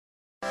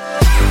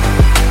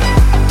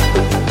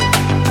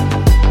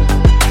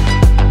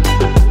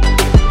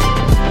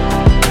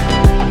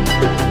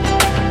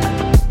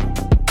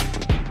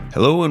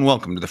Hello and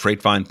welcome to the Freight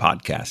Find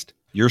Podcast,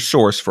 your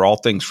source for all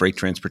things freight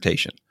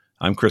transportation.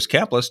 I'm Chris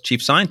Kaplis,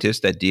 Chief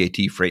Scientist at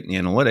DAT Freight and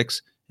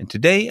Analytics, and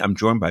today I'm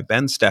joined by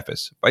Ben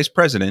Steffes, Vice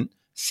President,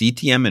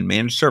 CTM and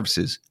Managed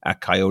Services at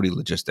Coyote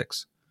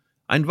Logistics.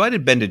 I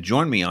invited Ben to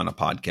join me on a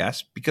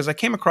podcast because I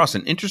came across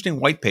an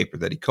interesting white paper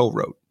that he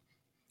co-wrote.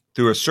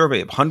 Through a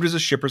survey of hundreds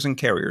of shippers and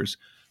carriers,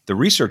 the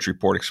research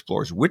report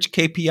explores which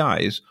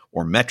KPIs,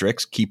 or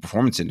metrics, key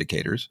performance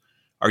indicators,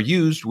 are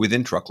used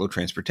within truckload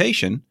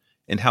transportation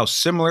and how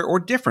similar or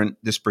different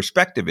this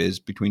perspective is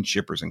between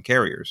shippers and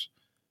carriers.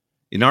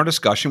 In our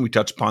discussion, we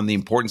touched upon the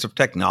importance of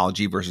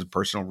technology versus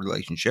personal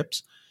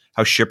relationships,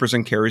 how shippers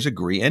and carriers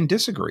agree and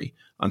disagree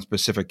on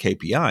specific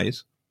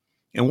KPIs,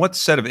 and what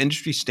set of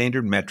industry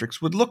standard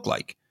metrics would look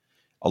like,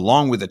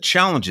 along with the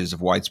challenges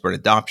of widespread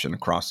adoption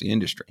across the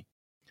industry.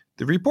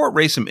 The report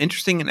raised some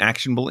interesting and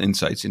actionable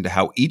insights into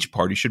how each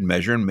party should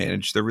measure and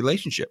manage their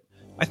relationship.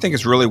 I think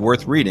it's really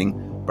worth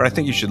reading, but I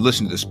think you should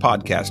listen to this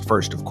podcast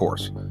first, of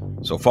course.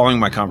 So following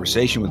my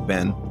conversation with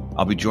Ben,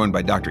 I'll be joined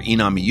by Dr.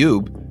 Inam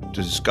Ayub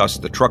to discuss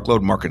the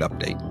truckload market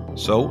update.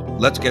 So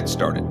let's get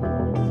started.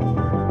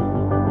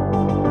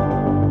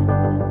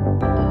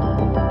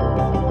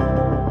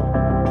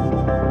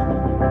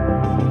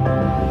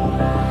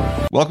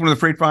 Welcome to the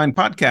Freight Find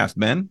Podcast,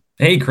 Ben.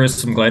 Hey,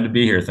 Chris, I'm glad to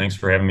be here. Thanks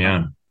for having me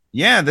on.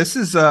 Yeah, this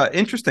is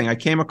interesting. I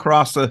came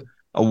across a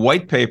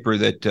white paper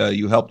that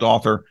you helped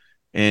author,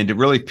 and it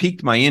really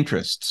piqued my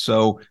interest.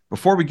 So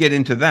before we get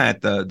into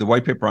that, the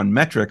white paper on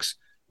metrics,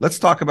 let's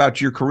talk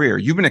about your career.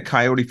 You've been at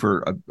Coyote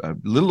for a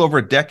little over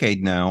a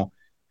decade now,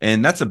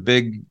 and that's a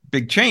big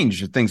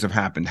change that things have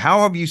happened. How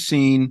have you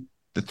seen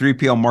the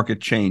 3PL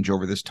market change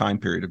over this time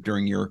period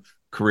during your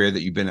career that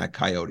you've been at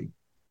Coyote?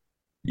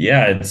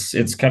 Yeah,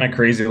 it's kind of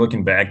crazy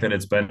looking back that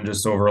it's been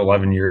just over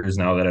 11 years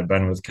now that I've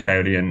been with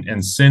Coyote.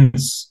 And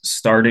since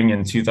starting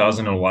in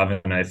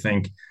 2011, I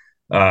think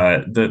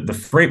the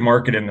freight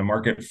market and the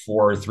market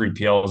for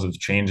 3PLs have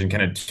changed in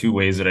kind of two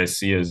ways that I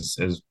see as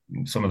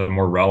some of the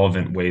more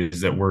relevant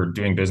ways that we're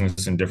doing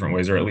business in different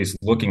ways, or at least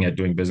looking at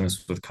doing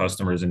business with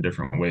customers in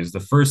different ways. The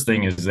first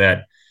thing is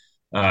that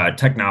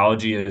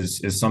technology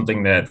is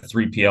something that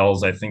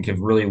 3PLs, I think, have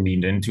really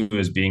leaned into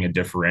as being a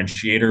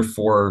differentiator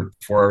for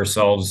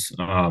ourselves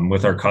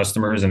with our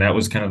customers. And that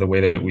was kind of the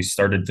way that we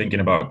started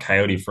thinking about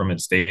Coyote from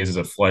its days as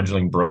a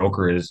fledgling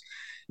broker. Is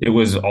it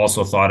was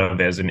also thought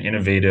of as an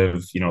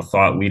innovative,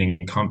 thought leading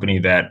company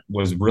that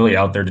was really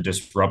out there to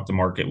disrupt the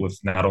market with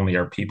not only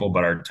our people,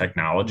 but our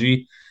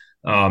technology.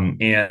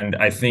 And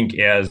I think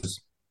as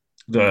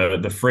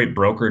the freight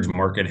brokerage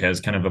market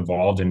has kind of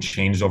evolved and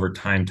changed over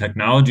time,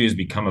 technology has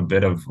become a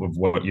bit of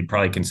what you'd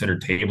probably consider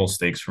table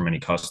stakes for many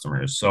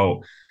customers.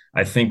 So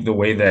I think the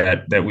way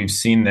that we've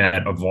seen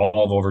that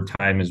evolve over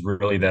time is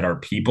really that our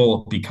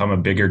people become a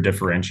bigger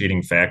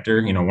differentiating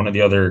factor. One of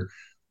the other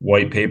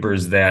white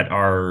papers that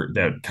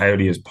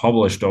Coyote has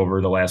published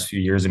over the last few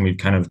years, and we've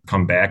kind of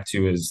come back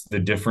to, is the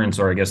difference,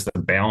 or I guess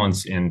the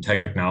balance in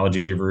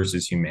technology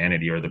versus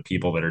humanity, or the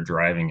people that are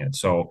driving it.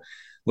 So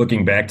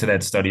looking back to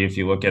that study, if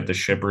you look at the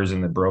shippers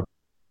and the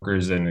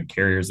brokers and the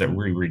carriers that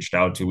we reached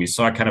out to, we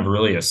saw kind of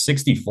really a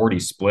 60-40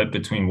 split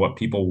between what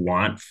people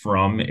want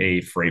from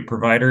a freight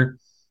provider,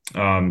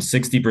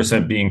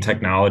 60% being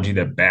technology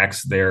that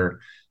backs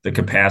the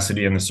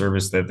capacity and the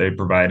service that they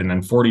provide, and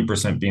then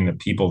 40% being the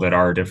people that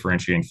are a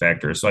differentiating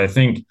factor. So I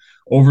think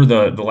over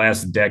the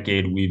last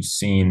decade, we've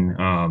seen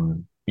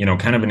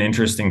kind of an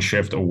interesting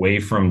shift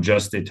away from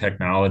just a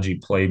technology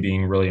play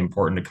being really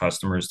important to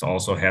customers to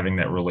also having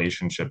that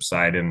relationship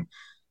side and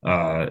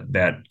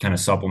that kind of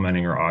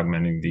supplementing or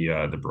augmenting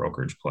the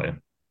brokerage play.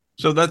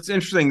 So that's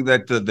interesting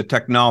that the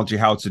technology,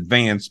 how it's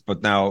advanced,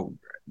 but now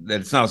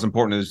that it's not as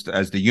important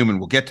as the human.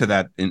 We'll get to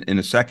that in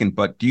a second.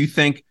 But do you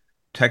think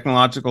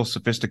technological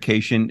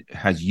sophistication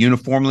has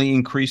uniformly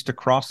increased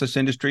across this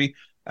industry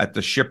at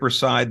the shipper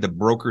side, the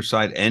broker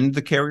side, and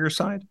the carrier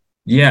side?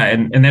 Yeah,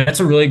 and that's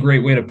a really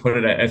great way to put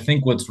it. I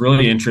think what's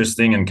really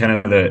interesting and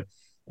kind of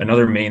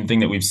another main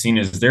thing that we've seen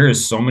is there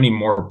is so many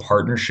more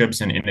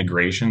partnerships and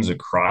integrations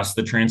across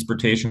the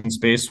transportation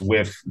space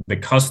with the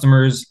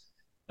customers,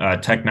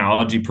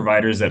 technology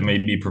providers that may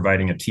be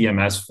providing a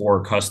TMS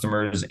for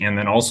customers, and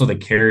then also the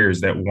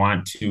carriers that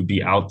want to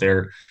be out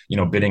there,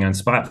 bidding on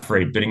spot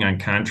freight, bidding on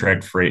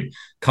contract freight.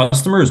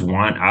 Customers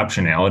want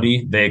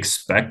optionality. They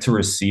expect to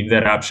receive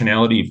that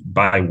optionality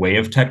by way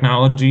of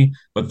technology,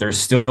 but they're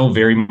still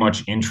very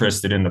much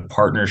interested in the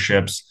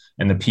partnerships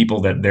and the people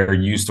that they're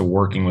used to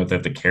working with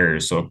at the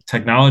carriers. So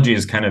technology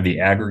is kind of the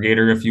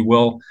aggregator, if you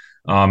will.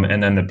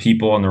 And then the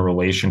people and the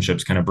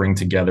relationships kind of bring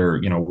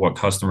together, what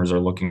customers are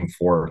looking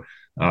for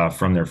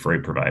from their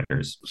freight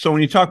providers. So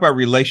when you talk about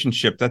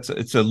relationship,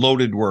 it's a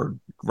loaded word,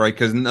 right?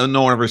 Because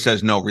no one ever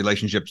says, no,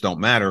 relationships don't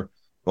matter.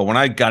 But when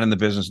I got in the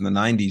business in the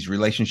 90s,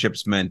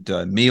 relationships meant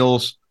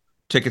meals,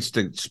 tickets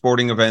to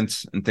sporting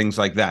events, and things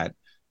like that,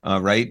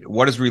 right?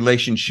 What does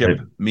relationship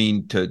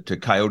mean to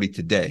Coyote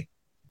today?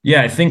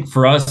 Yeah, I think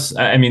for us,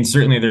 I mean,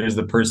 certainly there's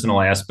the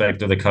personal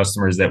aspect of the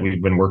customers that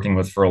we've been working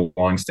with for a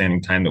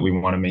long-standing time that we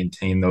want to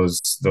maintain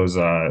those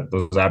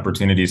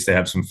opportunities to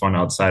have some fun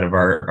outside of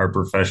our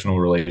professional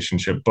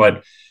relationship.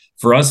 But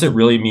for us, it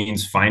really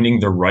means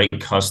finding the right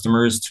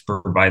customers to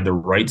provide the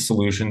right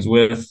solutions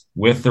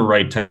with the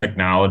right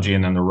technology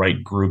and then the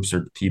right groups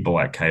or people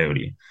at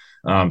Coyote.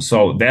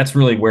 So that's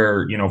really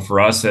where, for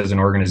us as an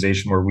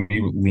organization, where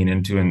we lean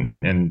into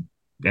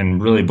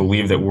and really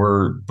believe that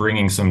we're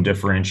bringing some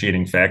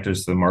differentiating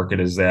factors to the market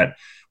is that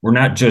we're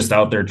not just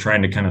out there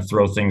trying to kind of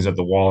throw things at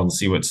the wall and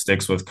see what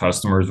sticks with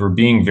customers. We're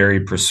being very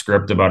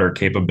prescriptive about our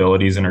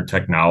capabilities and our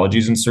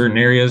technologies in certain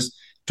areas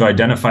to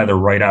identify the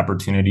right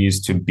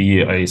opportunities to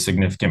be a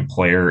significant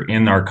player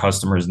in our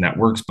customers'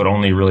 networks, but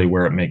only really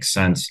where it makes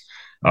sense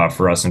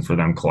for us and for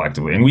them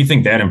collectively. And we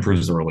think that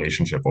improves the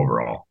relationship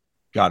overall.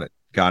 Got it.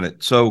 Got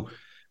it. So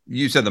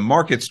you said the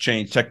market's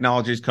changed,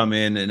 technologies come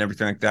in and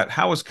everything like that.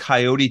 How has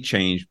Coyote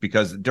changed?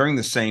 Because during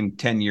the same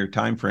 10-year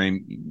time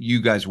frame,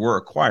 you guys were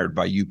acquired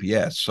by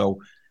UPS.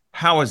 So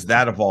how has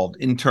that evolved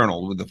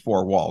internal with the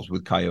four walls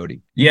with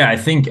Coyote? Yeah, I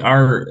think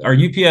our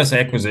UPS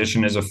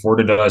acquisition has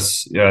afforded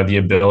us the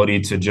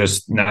ability to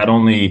just not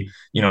only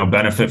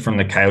benefit from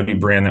the Coyote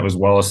brand that was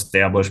well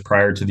established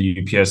prior to the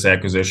UPS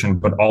acquisition,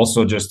 but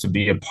also just to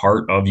be a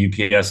part of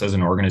UPS as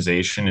an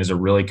organization is a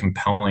really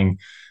compelling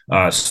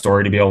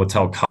story to be able to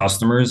tell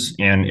customers,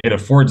 and it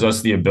affords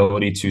us the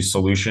ability to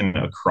solution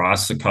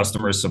across the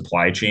customer's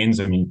supply chains.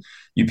 I mean,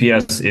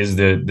 UPS is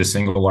the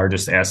single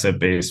largest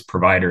asset-based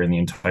provider in the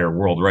entire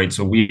world, right?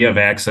 So we have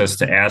access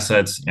to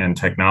assets and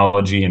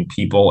technology and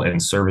people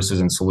and services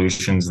and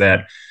solutions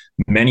that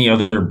many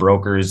other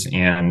brokers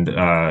and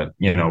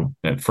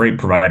freight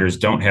providers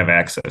don't have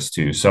access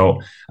to. So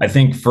I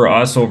think for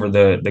us over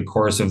the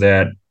course of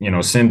that,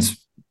 since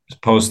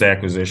post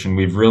acquisition,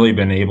 we've really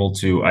been able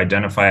to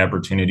identify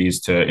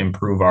opportunities to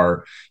improve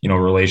our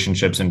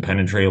relationships and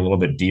penetrate a little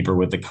bit deeper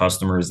with the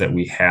customers that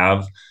we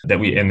have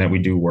that we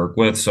do work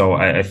with. So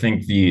I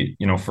think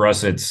for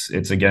us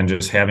it's again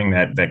just having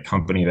that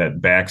company that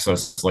backs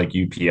us like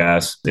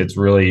UPS. It's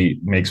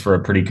really makes for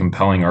a pretty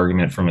compelling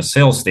argument from a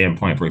sales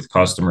standpoint with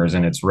customers,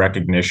 and it's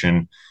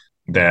recognition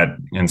that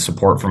and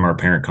support from our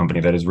parent company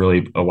that has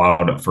really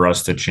allowed for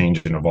us to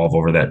change and evolve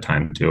over that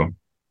time too.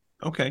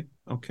 Okay.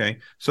 Okay.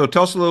 So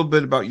tell us a little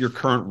bit about your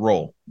current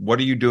role. What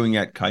are you doing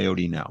at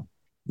Coyote now?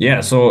 Yeah,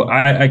 so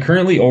I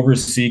currently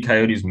oversee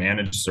Coyote's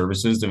managed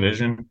services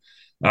division,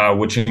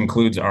 which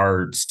includes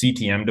our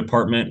CTM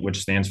department,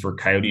 which stands for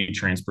Coyote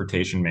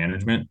Transportation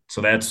Management.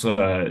 So that's what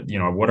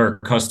when our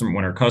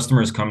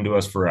customers come to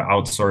us for an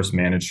outsourced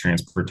managed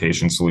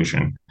transportation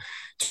solution.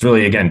 It's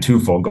really, again,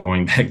 twofold,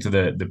 going back to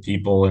the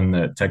people and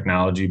the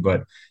technology,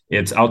 but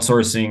it's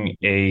outsourcing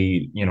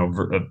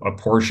a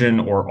portion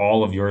or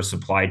all of your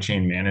supply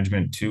chain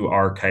management to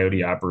our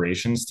Coyote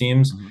operations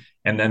teams. Mm-hmm.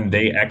 And then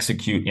they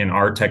execute in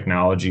our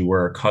technology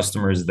where our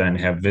customers then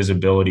have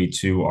visibility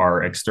to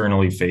our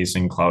externally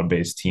facing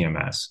cloud-based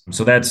TMS.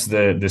 So that's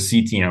the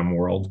CTM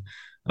world.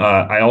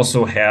 I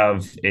also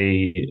have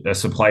a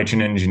supply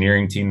chain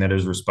engineering team that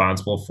is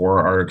responsible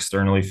for our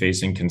externally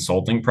facing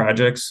consulting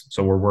projects.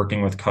 So we're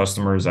working with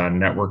customers on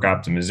network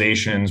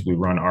optimizations. We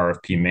run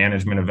RFP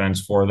management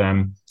events for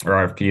them, or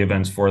RFP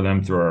events for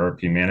them through our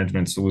RFP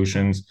management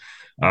solutions.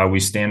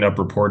 We stand up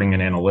reporting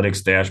and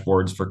analytics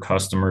dashboards for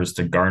customers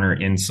to garner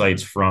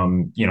insights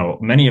from,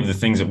 many of the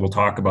things that we'll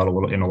talk about a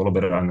little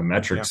bit on the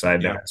metric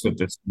side. Yeah. That's what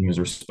this team is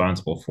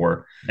responsible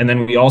for. And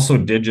then we also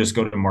did just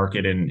go to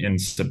market in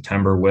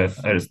September with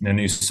a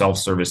new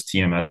self-service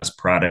TMS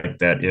product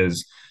that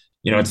is,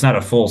 it's not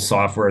a full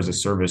software as a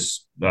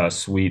service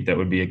suite that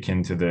would be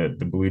akin to the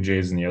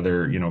BluJays and the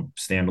other,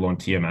 standalone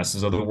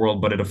TMSs of the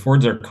world, but it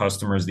affords our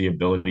customers the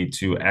ability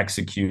to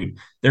execute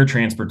their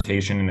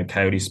transportation in a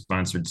Coyote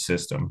sponsored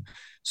system.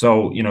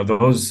 So,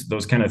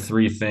 those kind of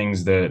three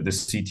things, the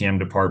CTM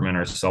department,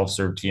 our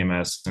self-serve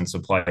TMS and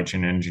supply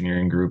chain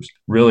engineering groups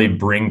really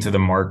bring to the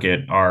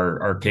market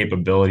our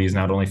capabilities,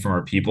 not only from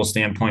our people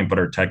standpoint, but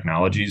our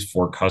technologies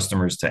for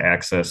customers to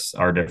access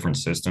our different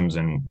systems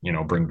and,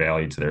 bring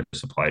value to their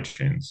supply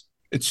chains.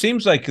 It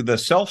seems like the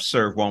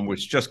self-serve one,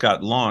 which just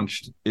got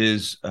launched,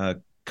 is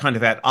kind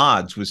of at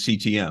odds with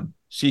CTM.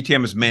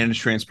 CTM is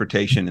managed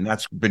transportation, and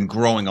that's been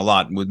growing a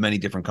lot with many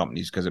different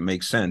companies because it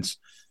makes sense.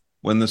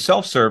 When the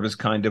self-serve is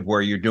kind of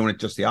where you're doing it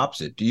just the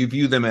opposite. Do you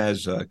view them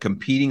as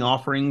competing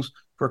offerings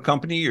for a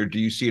company, or do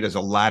you see it as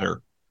a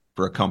ladder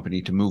for a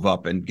company to move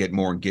up and get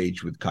more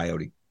engaged with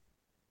Coyote?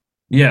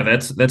 Yeah,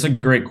 that's a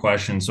great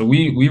question. So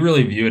we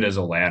really view it as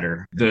a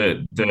ladder.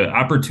 The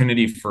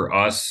opportunity for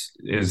us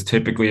is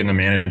typically in the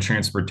managed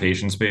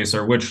transportation space,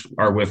 which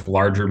are with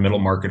larger middle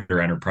market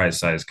or enterprise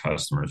size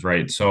customers,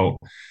 right? So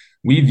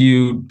we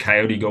view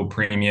Coyote Go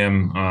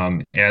Premium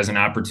as an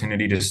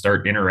opportunity to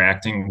start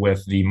interacting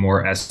with the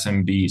more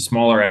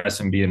smaller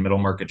SMB and middle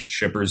market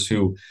shippers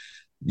who,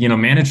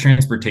 managed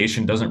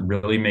transportation doesn't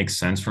really make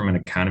sense from an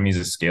economies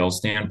of scale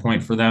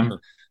standpoint for them.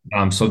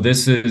 So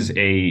this is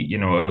a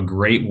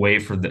great way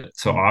to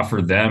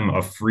offer them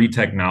a free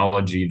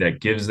technology that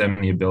gives them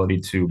the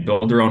ability to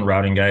build their own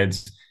routing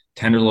guides,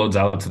 tender loads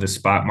out to the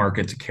spot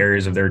market to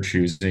carriers of their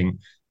choosing,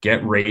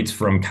 get rates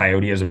from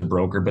Coyote as a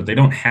broker, but they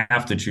don't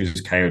have to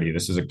choose Coyote.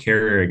 This is a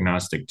carrier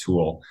agnostic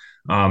tool.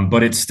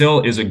 But it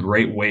still is a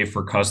great way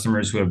for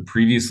customers who have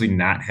previously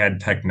not had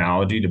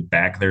technology to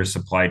back their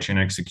supply chain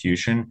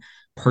execution,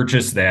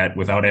 purchase that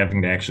without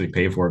having to actually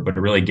pay for it, but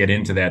to really get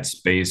into that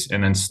space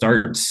and then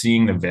start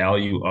seeing the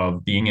value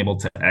of being able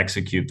to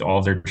execute all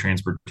of their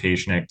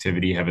transportation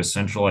activity, have a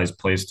centralized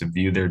place to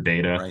view their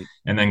data, Right.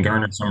 and then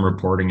garner some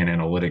reporting and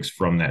analytics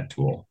from that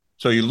tool.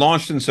 So you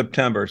launched in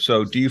September.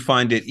 So do you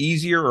find it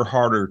easier or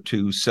harder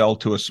to sell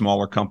to a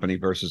smaller company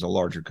versus a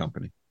larger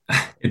company?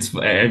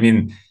 I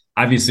mean,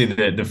 obviously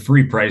the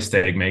free price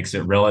tag makes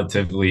it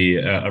relatively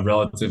a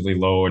relatively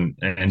low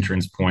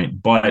entrance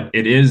point, but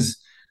it is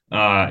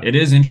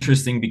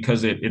interesting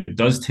because it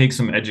does take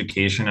some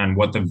education on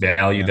what the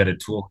value that a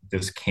tool like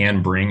this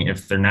can bring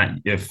if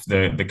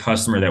the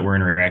customer that we're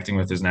interacting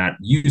with is not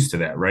used to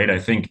that, right? I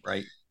think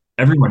Right.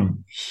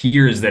 everyone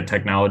hears that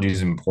technology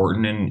is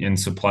important in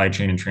supply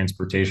chain and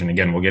transportation.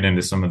 Again, we'll get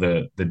into some of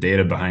the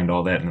data behind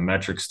all that in the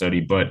metric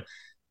study, but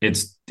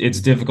it's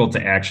difficult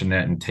to action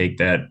that and take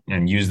that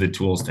and use the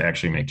tools to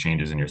actually make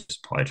changes in your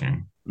supply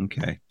chain.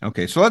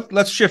 Okay. So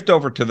let's shift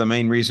over to the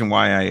main reason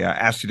why I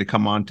asked you to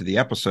come on to the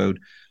episode.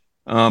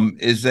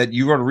 Is that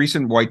you wrote a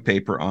recent white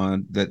paper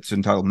on that's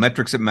entitled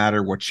 "Metrics That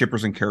Matter: What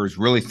Shippers and Carriers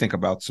Really Think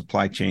About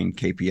Supply Chain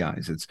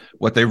KPIs." It's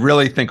what they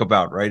really think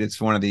about, right? It's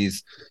one of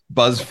these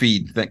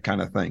BuzzFeed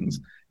kind of things.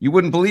 You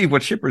wouldn't believe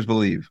what shippers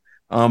believe.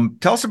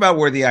 Tell us about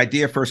where the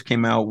idea first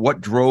came out.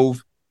 What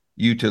drove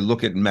you to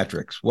look at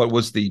metrics? What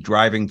was the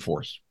driving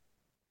force?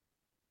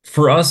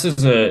 For us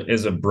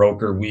as a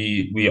broker,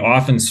 we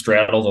often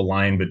straddle the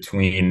line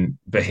between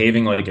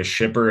behaving like a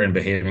shipper and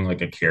behaving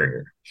like a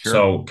carrier. Sure.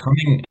 So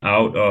coming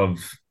out of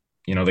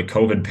the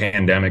COVID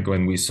pandemic,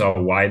 when we saw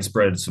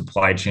widespread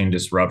supply chain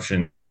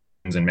disruptions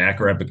and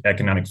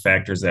macroeconomic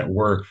factors that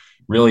were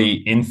really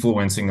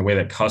influencing the way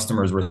that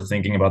customers were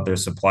thinking about their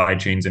supply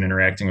chains and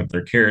interacting with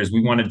their carriers,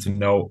 we wanted to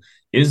know,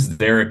 is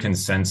there a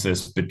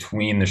consensus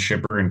between the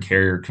shipper and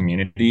carrier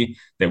community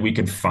that we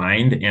could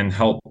find and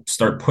help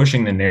start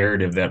pushing the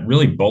narrative that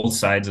really both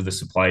sides of the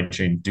supply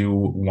chain do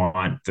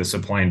want the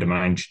supply and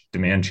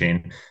demand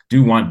chain,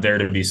 do want there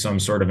to be some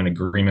sort of an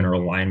agreement or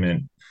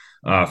alignment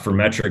for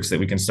metrics that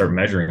we can start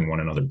measuring one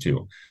another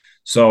too.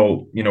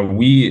 So,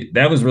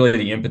 that was really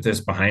the impetus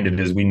behind it,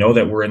 is we know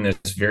that we're in this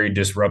very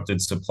disrupted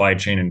supply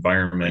chain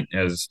environment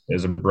as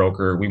a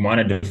broker. We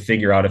wanted to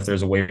figure out if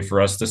there's a way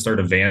for us to start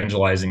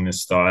evangelizing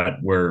this thought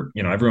where,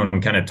 everyone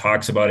kind of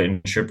talks about it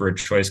in shipper of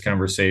choice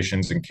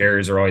conversations and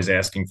carriers are always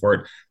asking for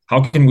it.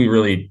 How can we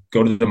really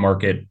go to the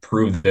market,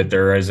 prove that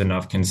there is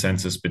enough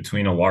consensus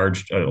between a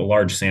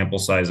large sample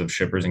size of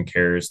shippers and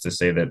carriers to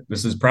say that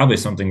this is probably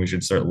something we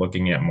should start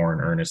looking at more in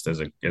earnest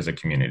as a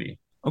community?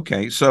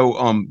 Okay,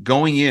 so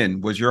going in,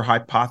 was your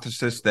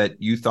hypothesis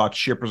that you thought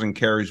shippers and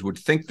carriers would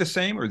think the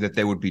same or that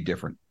they would be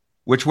different?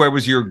 Which way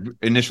was your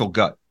initial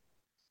gut?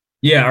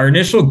 Yeah, our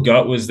initial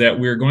gut was that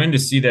we were going to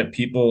see that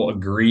people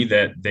agree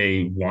that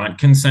they want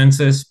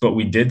consensus, but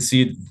we did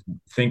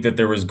think that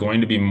there was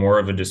going to be more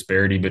of a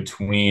disparity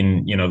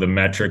between, the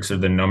metrics or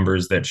the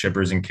numbers that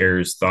shippers and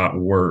carriers thought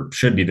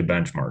should be the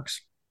benchmarks.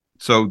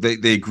 So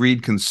they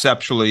agreed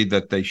conceptually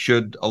that they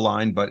should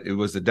align, but it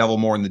was the devil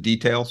more in the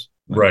details?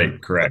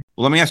 Right, correct.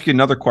 Well, let me ask you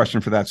another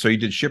question for that. So you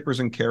did shippers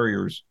and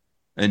carriers,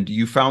 and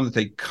you found that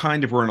they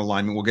kind of were in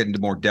alignment. We'll get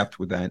into more depth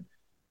with that.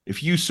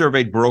 If you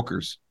surveyed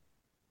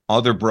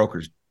other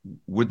brokers,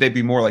 would they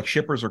be more like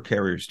shippers or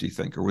carriers, do you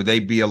think? Or would they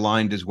be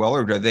aligned as well,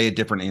 or are they a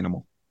different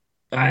animal?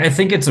 I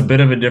think it's a bit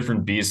of a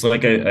different beast.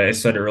 Like I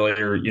said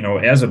earlier,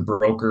 as a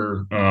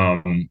broker,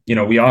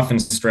 we often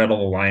straddle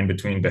the line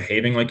between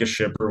behaving like a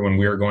shipper when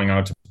we are going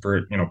out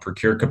to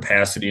procure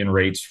capacity and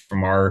rates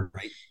from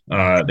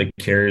the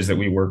carriers that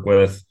we work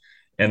with.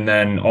 And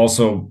then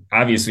also,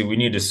 obviously, we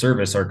need to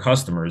service our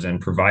customers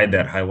and provide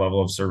that high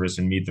level of service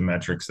and meet the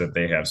metrics that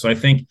they have. So I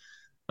think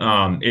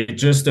it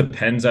just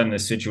depends on the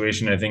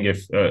situation. I think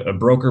if a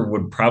broker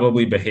would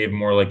probably behave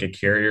more like a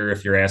carrier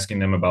if you're asking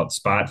them about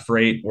spot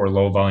freight or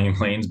low volume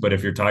lanes, but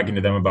if you're talking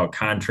to them about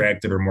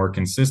contracted or more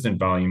consistent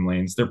volume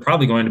lanes, they're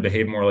probably going to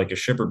behave more like a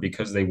shipper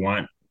because they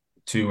want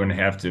to and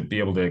have to be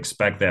able to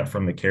expect that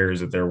from the carriers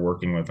that they're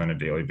working with on a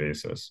daily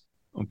basis.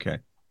 Okay.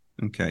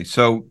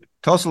 So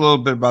tell us a little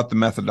bit about the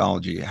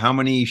methodology. How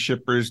many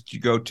shippers did you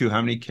go to?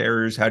 How many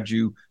carriers? How'd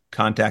you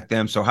contact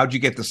them? So how'd you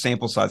get the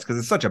sample size? Because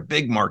it's such a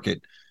big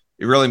market.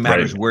 It really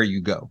matters where you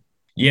go.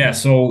 Yeah.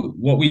 So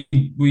what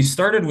we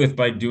started with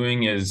by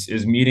doing is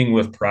meeting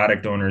with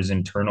product owners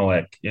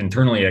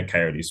internally at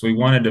Coyote. So we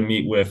wanted to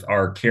meet with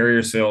our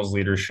carrier sales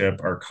leadership,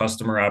 our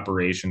customer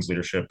operations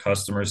leadership,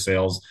 customer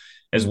sales,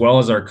 as well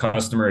as our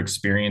customer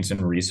experience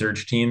and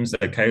research teams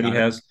that Coyote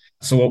has.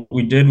 So what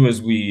we did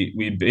was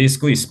we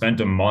basically spent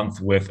a month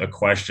with a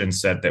question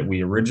set that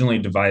we originally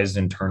devised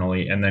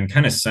internally and then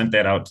kind of sent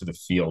that out to the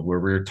field where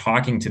we were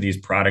talking to these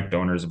product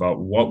owners about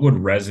what would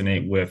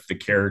resonate with the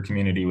carrier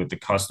community, with the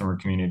customer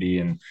community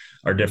and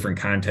our different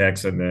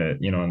contacts on the,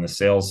 on the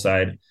sales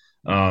side.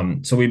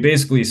 So we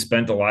basically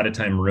spent a lot of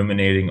time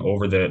ruminating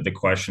over the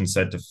question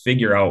set to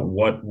figure out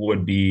what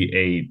would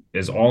be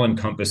as all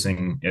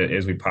encompassing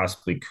as we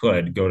possibly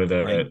could. Go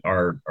to Right.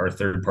 our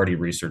third party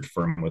research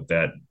firm with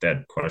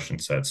that question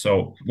set.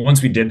 So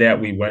once we did that,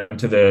 we went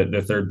to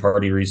the third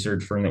party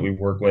research firm that we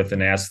work with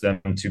and asked them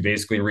to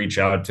basically reach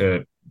out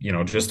to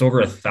just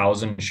over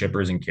 1,000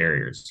 shippers and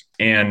carriers.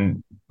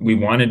 And we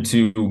wanted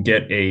to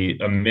get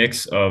a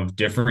mix of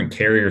different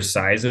carrier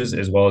sizes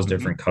as well as Mhm.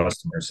 different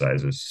customer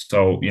sizes.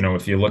 So,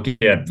 if you look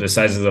at the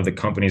sizes of the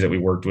companies that we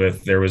worked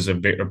with, there was a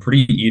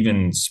pretty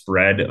even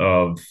spread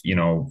of,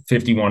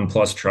 51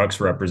 plus trucks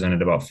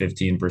represented about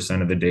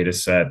 15% of the data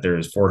set.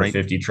 There's 4 to Right.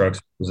 50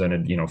 trucks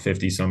represented,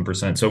 50 some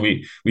percent. So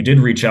we did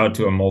reach out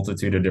to a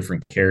multitude of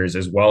different carriers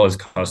as well as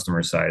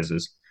customer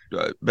sizes.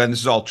 Ben, this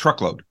is all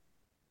truckload,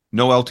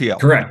 no LTL.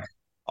 Correct.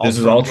 All This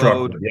is all truck.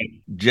 truckload, Yeah.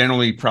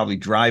 generally probably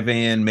dry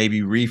van,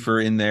 maybe reefer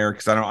in there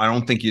because I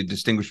don't think you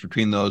distinguish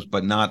between those,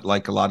 but not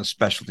like a lot of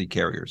specialty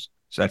carriers.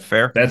 Is that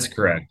fair? That's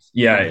correct.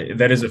 Yeah,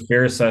 that is a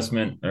fair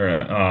assessment.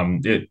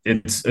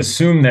 It's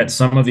assumed that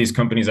some of these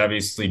companies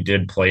obviously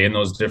did play in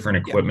those different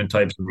Yeah. equipment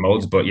types or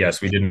modes, but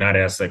yes, we did not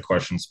ask that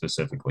question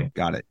specifically.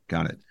 Got it.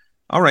 Got it.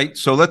 All right.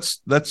 So let's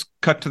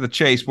cut to the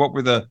chase. What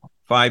were the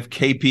 5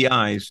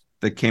 KPIs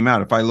that came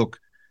out? If I look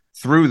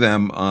through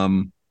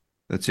them,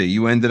 let's see,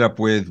 you ended up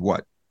with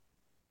what?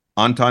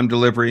 On-time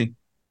delivery,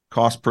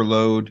 cost per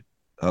load,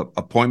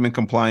 appointment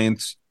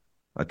compliance,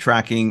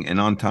 tracking, and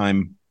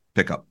on-time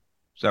pickup.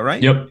 Is that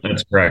right? Yep,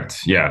 that's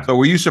correct. Yeah. So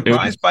were you It was,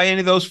 surprised by any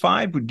of those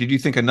 5? Did you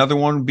think another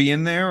one would be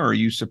in there, or are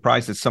you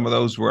surprised that some of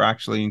those were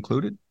actually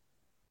included?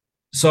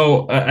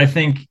 so I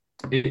think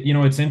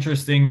it's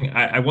interesting.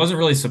 I wasn't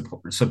really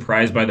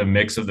surprised by the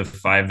mix of the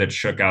 5 that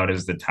shook out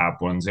as the top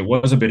ones. It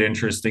was a bit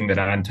interesting that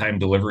on-time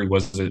delivery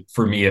was,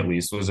 for me at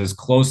least, was as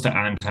close to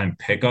on-time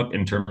pickup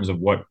in terms of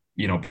what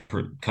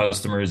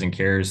customers and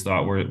carriers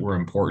thought were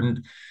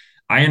important.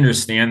 I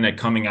understand that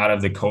coming out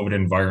of the COVID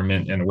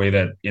environment and the way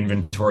that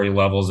inventory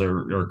levels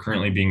are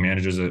currently being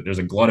managed, there's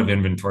a glut of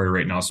inventory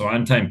right now. So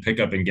on-time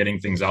pickup and getting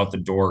things out the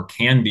door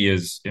can be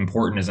as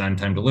important as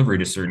on-time delivery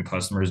to certain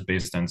customers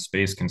based on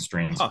space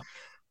constraints. Huh.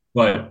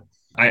 But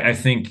I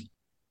think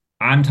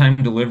on-time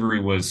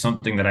delivery was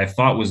something that I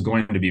thought was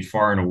going to be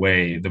far and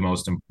away the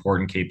most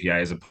important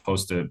KPI as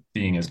opposed to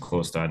being as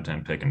close to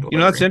on-time pick and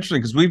delivery. That's interesting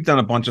because we've done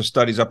a bunch of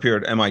studies up here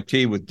at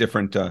MIT with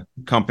different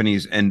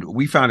companies, and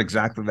we found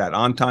exactly that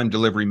on-time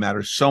delivery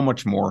matters so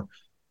much more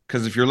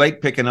because if you're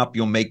late picking up,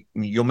 you'll make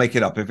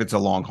it up if it's a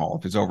long haul,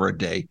 if it's over a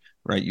day,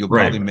 right? You'll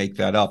probably make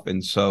that up.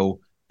 And so,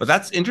 but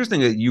that's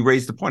interesting that you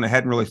raised the point. I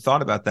hadn't really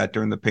thought about that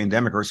during the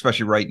pandemic, or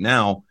especially right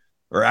now,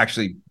 or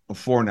actually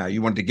before now.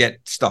 You wanted to get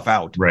stuff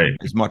out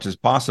as much as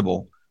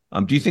possible.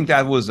 Do you think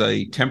that was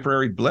a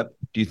temporary blip?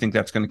 Do you think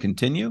that's going to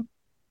continue?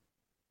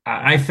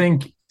 I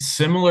think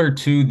similar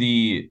to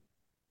the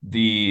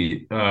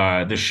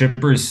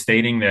shippers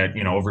stating that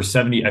over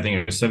 70, I think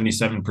it was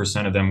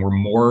 77% of them were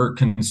more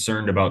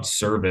concerned about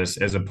service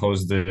as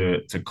opposed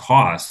to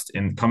cost.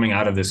 And coming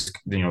out of this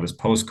this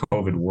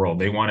post-COVID world,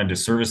 they wanted to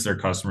service their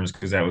customers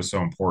because that was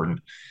so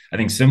important. I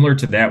think similar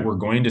to that, we're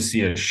going to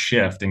see a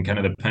shift in kind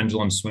of the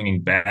pendulum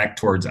swinging back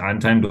towards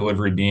on-time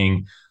delivery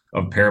being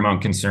of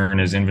paramount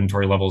concern as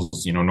inventory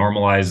levels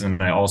normalize.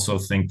 And I also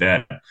think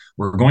that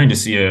we're going to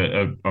see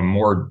a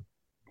more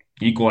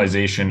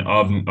equalization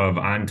of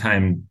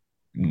on-time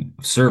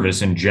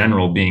service in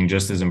general being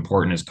just as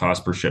important as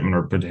cost per shipment,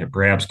 or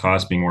perhaps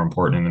cost being more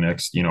important in the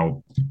next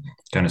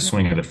kind of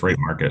swing of the freight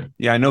market.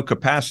 Yeah, I know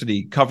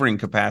covering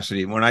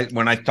capacity. When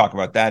I talk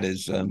about that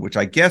is which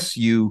I guess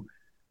you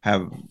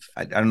have.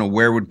 I don't know,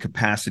 where would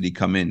capacity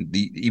come in?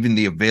 Even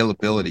the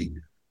availability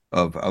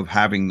of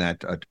having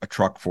that a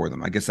truck for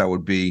them. I guess that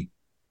would be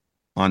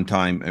on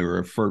time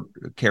or for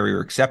carrier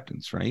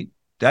acceptance, right?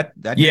 That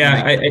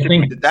Yeah, I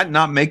think did that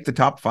not make the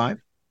top 5?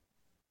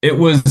 it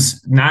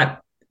was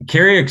not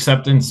carrier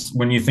acceptance.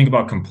 When you think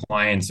about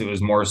compliance, it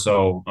was more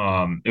so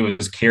it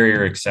was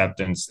carrier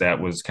acceptance that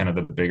was kind of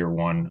the bigger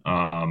one.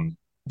 I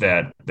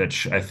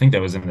think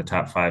that was in the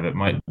top 5. It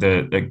might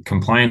the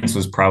compliance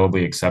was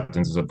probably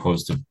acceptance as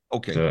opposed to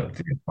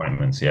the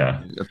appointments.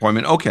 Yeah,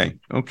 appointment. Okay.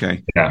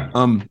 Yeah.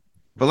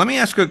 But let me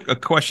ask a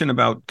question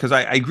about, because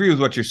I agree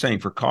with what you're saying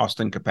for cost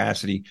and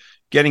capacity.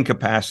 Getting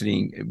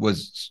capacity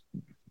was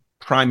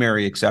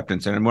primary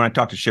acceptance. And when I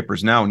talk to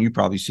shippers now, and you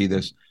probably see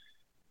this,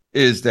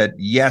 is that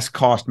yes,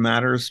 cost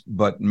matters,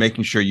 but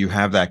making sure you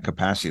have that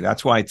capacity.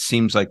 That's why it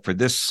seems like for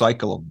this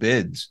cycle of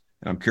bids,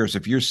 and I'm curious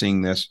if you're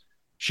seeing this,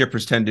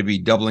 shippers tend to be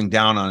doubling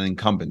down on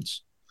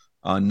incumbents,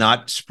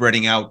 not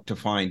spreading out to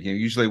find,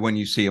 usually when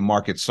you see a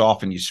market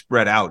soften, you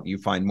spread out, you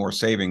find more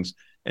savings.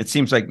 It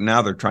seems like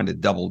now they're trying to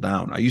double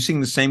down. Are you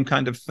seeing the same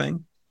kind of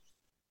thing?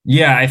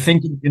 Yeah, I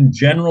think in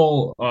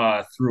general,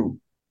 through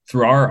the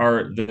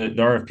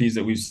RFPs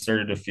that we've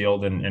started to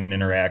field and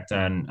interact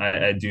on,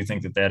 I do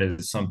think that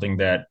is something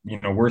that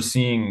we're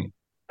seeing.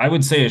 I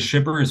would say a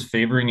shipper is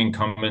favoring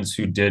incumbents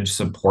who did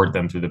support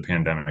them through the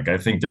pandemic. I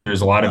think there's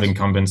a lot of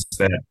incumbents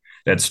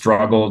that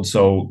struggled.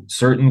 So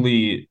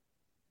certainly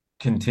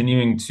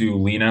continuing to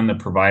lean on the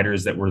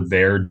providers that were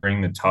there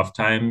during the tough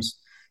times,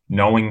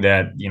 knowing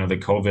that, the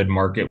COVID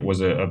market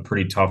was a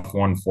pretty tough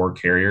one for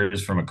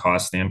carriers from a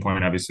cost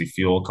standpoint. Obviously,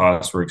 fuel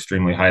costs were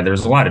extremely high.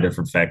 There's a lot of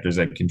different factors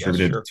that Yes,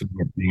 contributed sure. to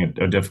it being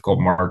a difficult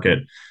market.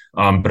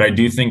 But I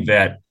do think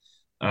that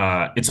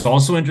it's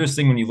also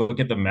interesting when you look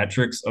at the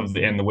metrics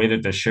and the way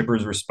that the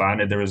shippers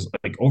responded. There was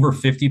like over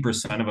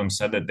 50% of them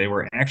said that they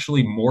were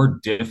actually more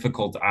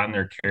difficult on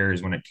their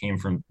carriers when it came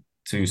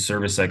to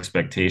service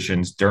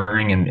expectations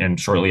during and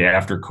shortly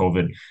after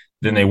COVID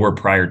than they were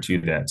prior to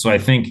that. So I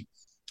think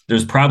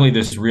there's probably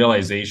this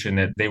realization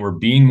that they were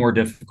being more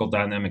difficult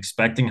on them,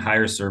 expecting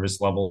higher service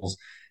levels.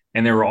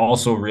 And they were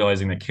also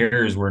realizing that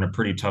carriers were in a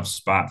pretty tough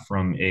spot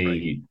from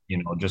Right.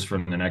 just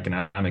from an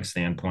economic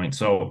standpoint.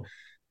 So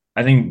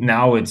I think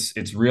now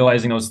it's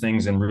realizing those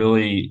things and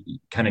really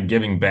kind of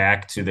giving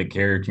back to the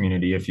carrier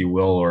community, if you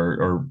will,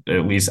 or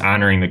at least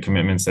honoring the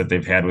commitments that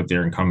they've had with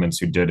their incumbents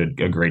who did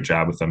a great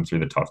job with them through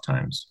the tough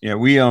times.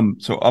 Yeah,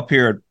 so up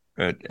here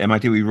at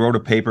MIT, we wrote a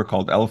paper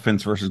called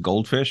Elephants versus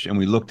Goldfish, and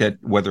we looked at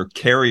whether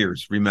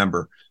carriers,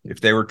 remember, if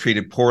they were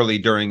treated poorly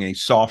during a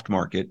soft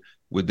market,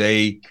 would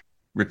they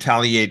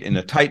retaliate in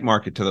a tight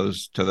market to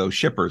those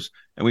shippers?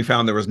 And we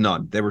found there was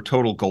none. They were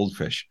total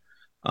goldfish.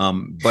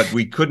 But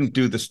we couldn't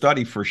do the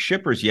study for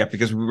shippers yet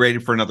because we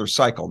waited for another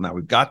cycle. Now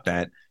we've got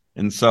that.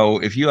 And so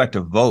if you like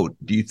to vote,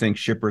 do you think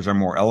shippers are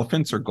more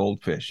elephants or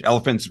goldfish?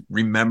 Elephants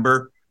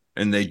remember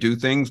and they do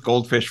things.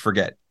 Goldfish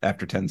forget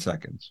after 10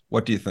 seconds.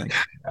 What do you think?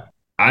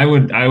 I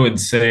would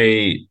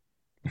say,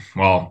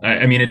 well,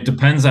 I mean, it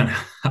depends on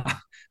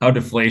how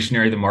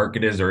deflationary the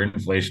market is or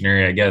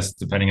inflationary, I guess,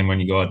 depending on when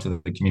you go out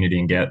to the community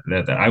and get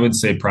that. I would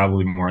say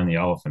probably more on the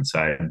elephant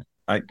side.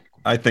 I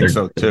I think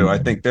so too. I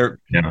think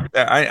Yeah.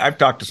 I've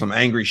talked to some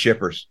angry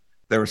shippers.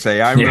 They would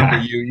say, "I remember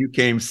Yeah. you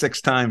came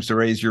 6 times to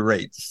raise your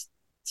rates."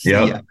 See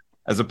ya. Yep.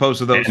 As opposed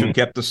to those who And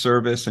kept the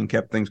service and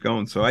kept things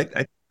going. So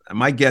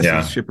my guess is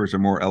yeah. shippers are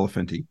more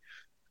elephanty.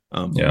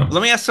 Yeah.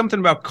 Let me ask something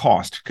about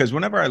cost, because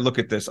whenever I look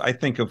at this, I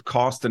think of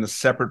cost in a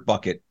separate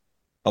bucket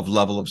of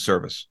level of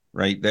service,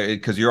 right?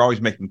 Because you're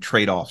always making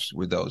trade-offs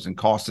with those, and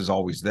cost is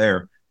always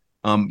there.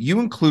 You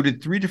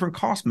included 3 different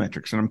cost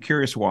metrics, and I'm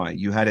curious why.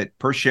 You had it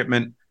per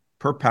shipment,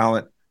 per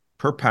pallet,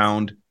 per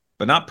pound,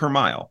 but not per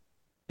mile.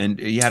 And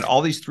you had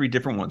all these 3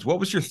 different ones. What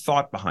was your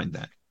thought behind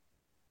that?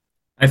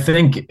 I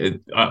think,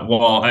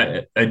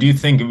 I do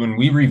think when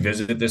we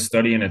revisit this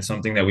study, and it's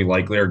something that we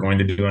likely are going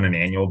to do on an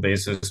annual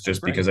basis,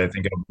 just Right. because I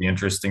think it'll be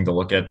interesting to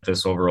look at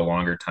this over a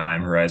longer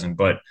time horizon.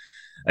 But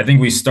I think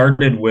we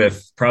started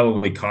with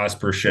probably cost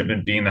per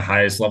shipment being the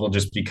highest level,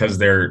 just because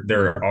there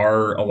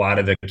are a lot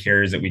of the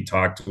carriers that we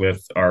talked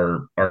with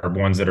are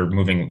ones that are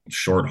moving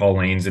short haul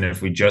lanes, and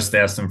if we just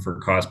asked them for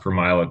cost per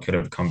mile, it could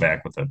have come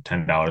back with a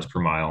 $10 per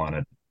mile on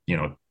a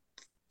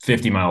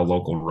 50-mile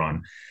local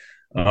run.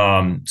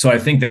 So I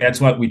think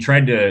that's what we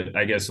tried to,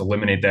 I guess,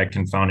 eliminate that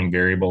confounding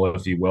variable,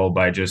 if you will,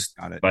 by just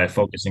Got it. by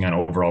focusing on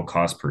overall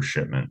cost per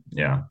shipment.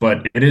 Yeah,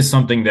 but it is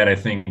something that I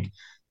think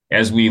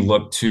as we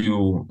look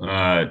to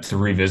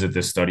revisit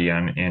this study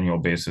on an annual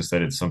basis,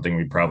 that it's something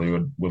we probably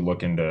would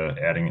look into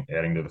adding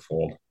to the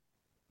fold.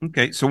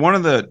 Okay, so one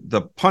of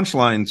the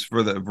punchlines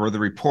for the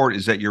report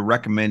is that you're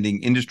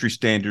recommending industry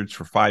standards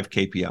for 5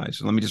 KPIs.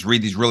 So let me just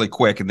read these really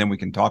quick, and then we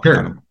can talk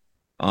about Sure.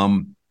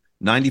 them.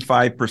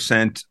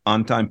 95%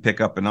 on-time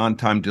pickup and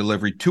on-time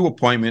delivery to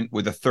appointment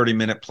with a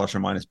 30-minute plus or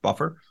minus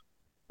buffer.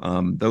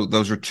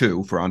 Those are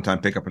 2 for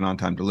on-time pickup and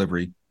on-time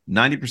delivery.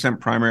 90%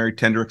 primary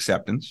tender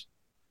acceptance.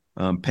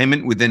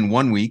 Payment within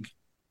 1 week,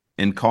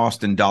 and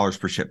cost in dollars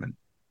per shipment.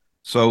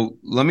 So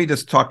let me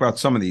just talk about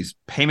some of these.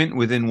 Payment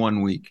within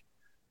 1 week.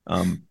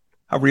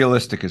 How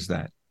realistic is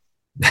that?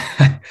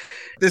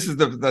 This is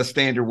the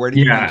standard. Where do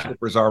you think Yeah,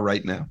 shippers are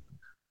right now?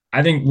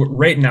 I think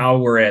right now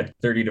we're at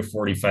 30 to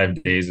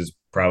 45 days is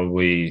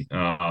probably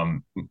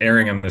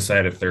erring on the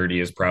side of 30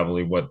 is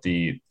probably what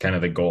the kind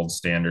of the gold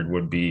standard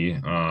would be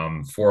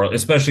for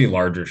especially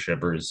larger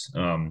shippers.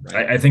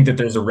 Right. I think that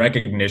there's a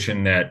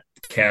recognition that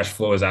cash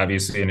flow is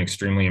obviously an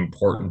extremely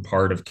important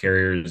part of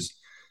carriers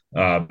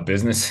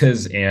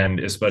businesses, and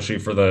especially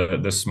for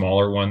the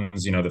smaller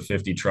ones, the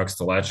 50 trucks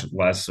to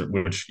less,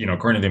 which,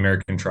 according to the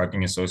American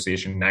Trucking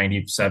Association,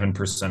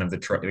 97% of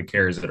the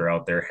carriers that are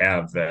out there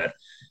have that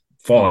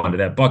fall into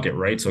that bucket,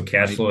 right? So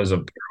cash Right. flow is a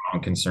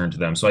paramount concern to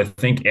them. So I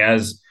think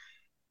as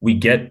we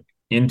get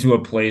into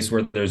a place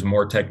where there's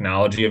more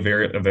technology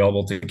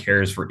available to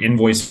carriers for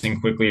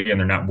invoicing quickly, and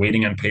they're not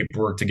waiting on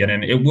paperwork to get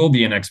in, it will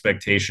be an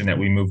expectation that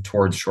we move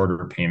towards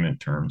shorter payment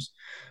terms.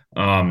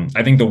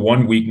 I think the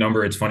 1 week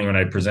number, it's funny, when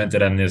I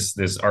presented on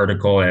this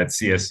article at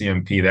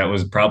CSCMP, that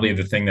was probably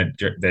the thing that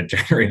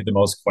generated the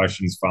most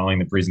questions following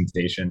the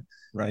presentation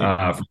Right.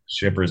 from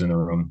shippers in the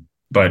room.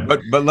 But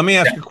But let me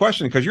ask you a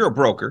question, because you're a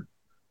broker,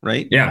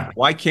 right? yeah,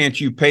 Why can't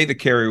you pay the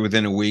carrier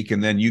within a week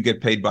and then you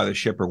get paid by the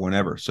shipper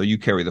whenever? So you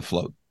carry the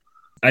float.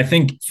 I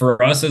think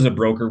for us as a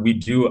broker, we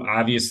do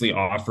obviously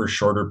offer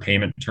shorter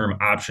payment term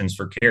options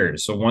for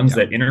carriers. So ones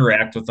Yeah. that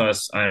interact with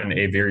us on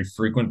a very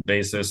frequent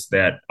basis,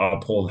 that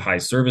uphold high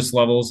service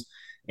levels,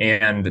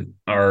 And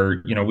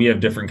we have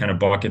different kind of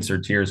buckets or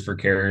tiers for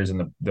carriers,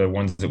 and the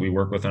ones that we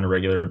work with on a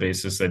regular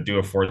basis that do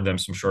afford them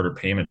some shorter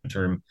payment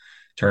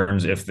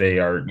terms if they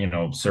are,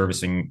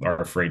 servicing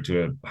our freight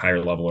to a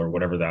higher level or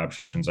whatever the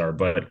options are.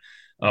 But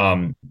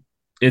um,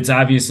 it's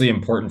obviously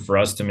important for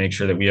us to make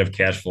sure that we have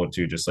cash flow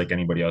too, just like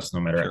anybody else, no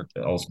matter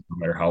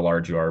how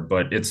large you are.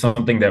 But it's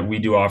something that we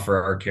do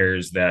offer our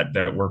carriers that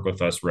work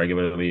with us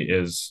regularly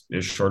is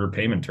shorter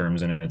payment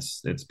terms, and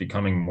it's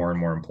becoming more and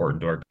more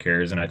important to our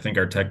carriers. And I think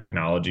our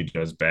technology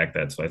does back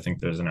that. So I think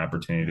there's an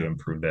opportunity to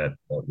improve that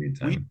lead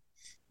time.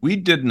 We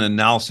did an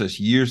analysis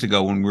years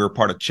ago when we were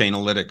part of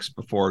Chainalytics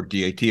before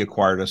DAT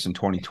acquired us in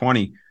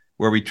 2020,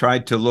 where we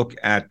tried to look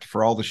at,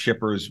 for all the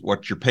shippers,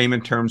 what your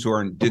payment terms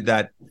were, and did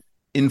that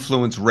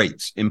influence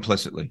rates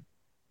implicitly.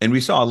 And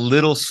we saw a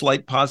little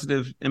slight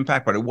positive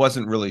impact, but it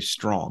wasn't really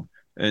strong.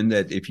 And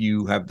that if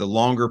you have the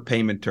longer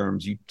payment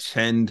terms, you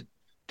tend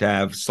to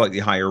have slightly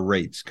higher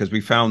rates, because we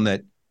found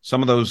that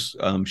some of those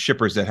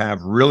shippers that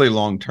have really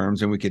long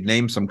terms, and we could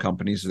name some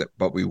companies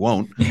but we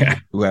won't,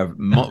 who have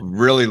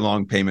really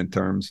long payment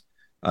terms,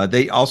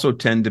 they also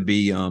tend to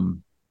be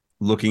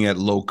looking at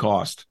low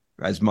cost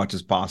as much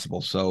as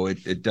possible. So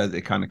it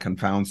kind of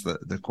confounds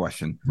the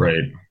question.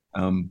 Right.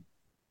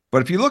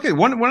 But if you look at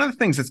one of the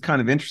things that's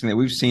kind of interesting that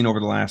we've seen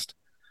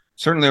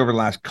certainly over the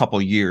last couple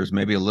of years,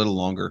 maybe a little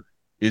longer,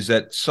 is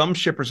that some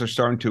shippers are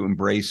starting to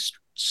embrace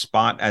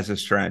spot as a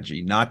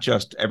strategy. Not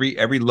just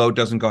every load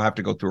doesn't have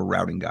to go through a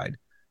routing guide.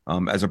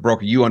 As a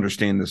broker, you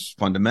understand this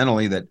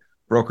fundamentally, that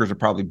brokers are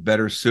probably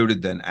better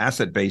suited than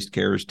asset-based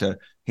carriers to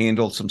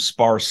handle some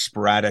sparse,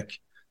 sporadic,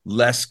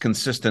 less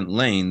consistent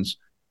lanes.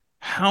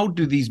 How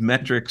do these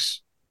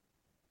metrics,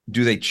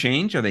 do they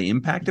change? Are they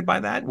impacted by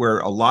that, where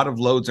a lot of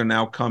loads are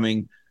now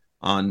coming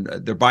on,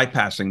 they're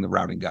bypassing the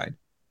routing guide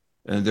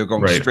and they're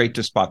going straight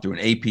to spot through an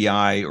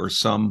API or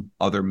some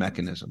other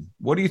mechanism?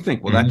 What do you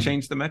think? Will that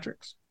change the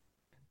metrics?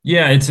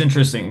 Yeah, it's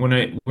interesting.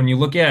 When you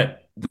look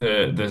at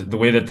the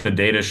way that the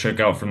data shook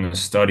out from the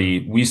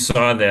study, we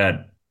saw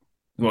that,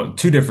 well,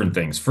 two different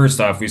things. First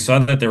off, we saw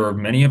that there were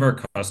many of our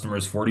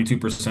customers,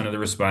 42% of the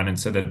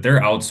respondents said that they're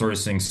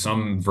outsourcing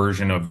some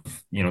version of,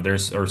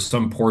 or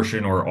some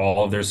portion or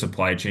all of their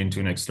supply chain to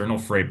an external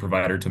freight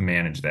provider to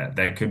manage that.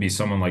 That could be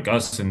someone like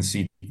us in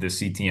the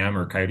CTM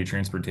or Coyote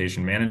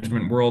Transportation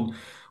Management world,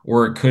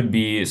 or it could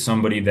be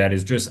somebody that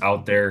is just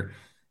out there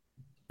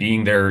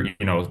being their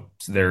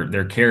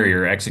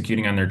carrier,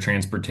 executing on their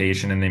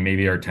transportation, and they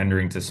maybe are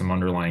tendering to some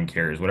underlying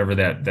carriers, whatever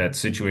that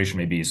situation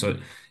may be. So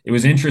it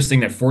was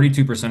interesting that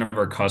 42% of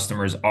our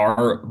customers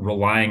are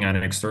relying on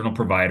external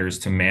providers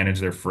to manage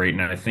their freight.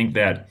 And I think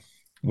that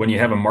when you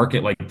have a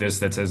market like this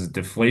that's as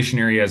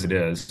deflationary as it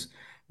is,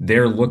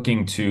 they're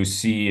looking to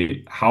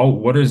see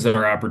what is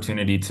their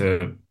opportunity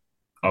to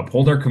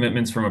uphold our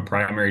commitments from a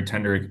primary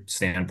tender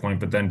standpoint,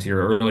 but then to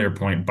your earlier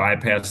point,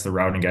 bypass the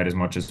routing guide as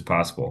much as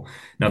possible.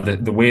 Now,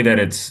 the way that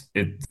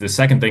the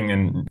second thing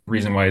and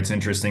reason why it's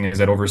interesting is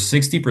that over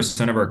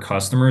 60% of our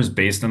customers,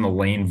 based on the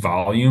lane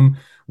volume,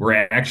 we're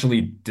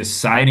actually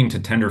deciding to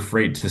tender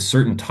freight to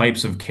certain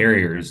types of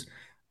carriers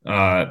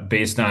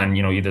based on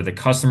either the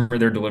customer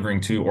they're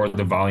delivering to or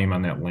the volume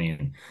on that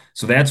lane.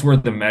 So that's where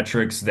the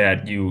metrics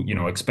that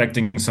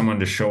expecting someone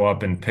to show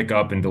up and pick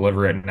up and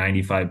deliver at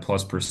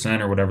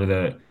 95+% or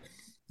whatever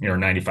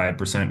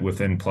 95%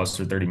 within plus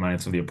or 30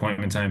 minutes of the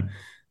appointment time.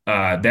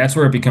 That's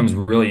where it becomes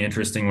really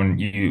interesting, when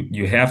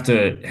you have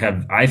to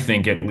have, I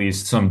think, at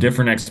least some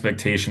different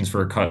expectations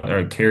for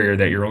a carrier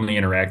that you're only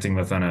interacting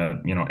with on a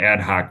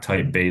ad hoc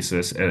type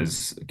basis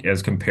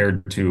as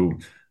compared to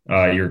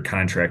your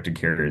contracted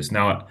carriers.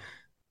 Now,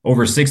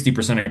 over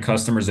 60% of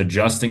customers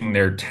adjusting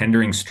their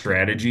tendering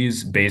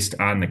strategies based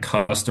on the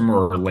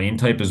customer or lane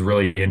type is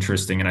really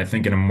interesting. And I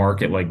think in a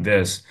market like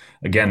this,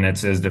 again,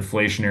 that's as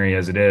deflationary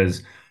as it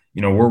is,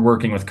 we're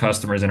working with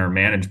customers in our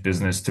managed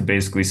business to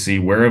basically see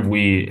where have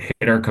we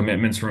hit our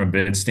commitments from a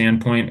bid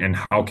standpoint, and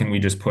how can we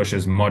just push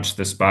as much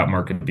the spot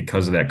market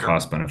because of that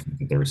cost benefit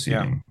that they're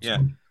receiving. Yeah.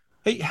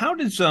 Hey, how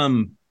does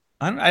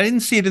I didn't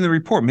see it in the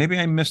report. Maybe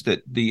I missed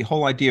it. The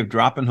whole idea of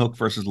drop and hook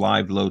versus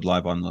live load,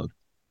 live unload.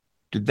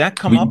 Did that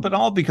come up at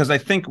all? Because I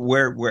think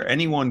where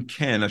anyone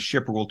can, a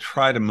shipper will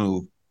try to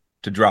move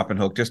to drop and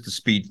hook just to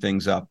speed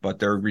things up, but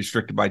they're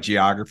restricted by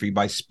geography,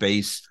 by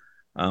space,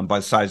 by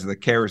the size of the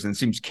carriers. And it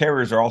seems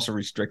carriers are also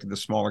restricted. The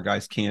smaller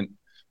guys can't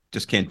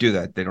do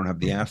that. They don't have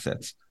the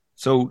assets.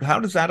 So how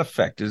does that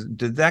affect?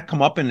 Did that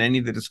come up in any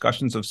of the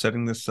discussions of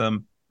setting this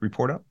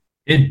report up?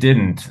 It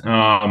didn't.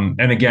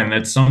 And again,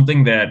 that's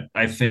something that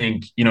I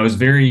think,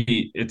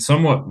 it's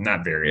somewhat,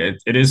 not very,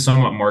 it is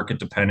somewhat market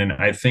dependent.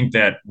 I think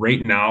that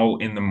right now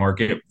in the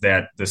market,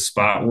 that the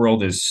spot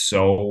world is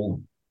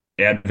so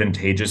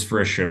advantageous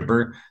for a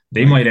shipper,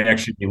 they might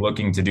actually be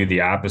looking to do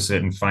the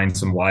opposite and find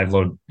some live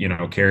load,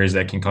 carriers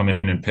that can come in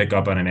and pick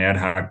up on an ad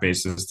hoc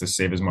basis to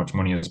save as much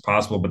money as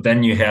possible. But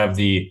then you have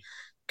the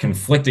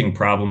conflicting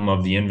problem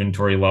of the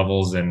inventory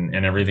levels and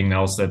everything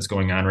else that's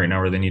going on right now,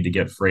 where they need to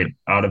get freight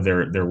out of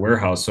their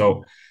warehouse.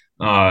 So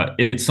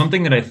It's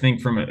something that I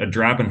think from a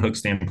drop and hook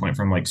standpoint,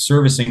 from like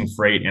servicing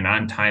freight and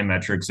on time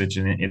metrics, it's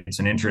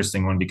an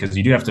interesting one because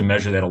you do have to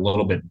measure that a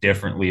little bit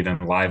differently than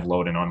live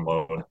load and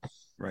unload.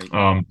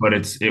 Right. But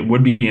it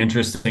would be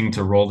interesting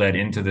to roll that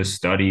into this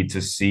study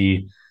to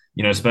see,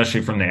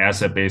 especially from the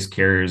asset-based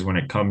carriers, when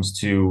it comes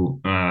to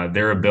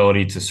their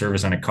ability to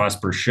service on a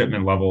cost per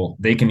shipment level,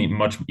 they can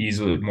more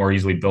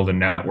easily build a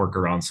network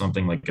around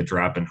something like a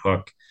drop and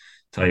hook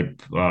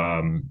type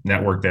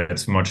network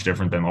that's much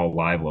different than all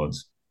live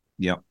loads.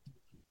 Yep.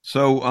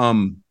 So,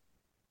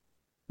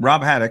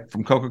 Rob Haddock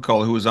from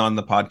Coca-Cola, who was on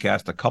the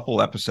podcast a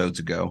couple episodes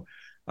ago,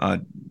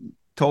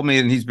 told me,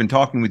 and he's been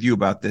talking with you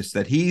about this,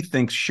 that he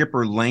thinks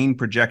shipper lane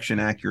projection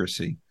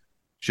accuracy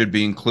should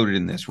be included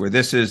in this, where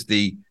this is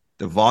the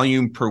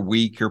volume per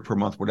week or per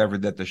month, whatever,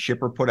 that the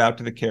shipper put out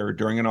to the carrier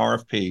during an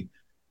RFP.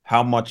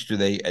 How much do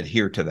they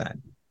adhere to that?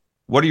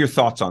 What are your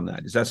thoughts on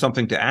that? Is that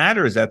something to add,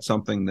 or is that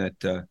something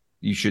that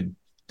you should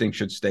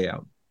stay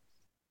out?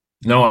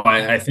 No,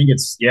 I think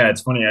it's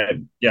funny.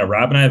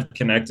 Rob and I have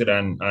connected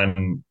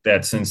on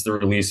that since the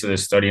release of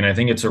this study. And I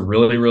think it's a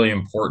really, really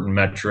important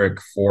metric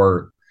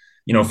for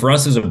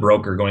us as a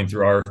broker going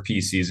through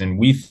RFP season.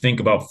 We think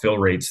about fill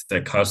rates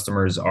that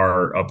customers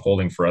are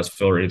upholding for us.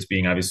 Fill rates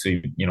being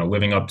obviously,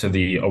 living up to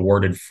the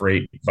awarded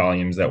freight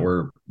volumes that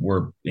were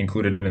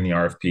included in the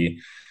RFP.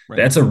 Right.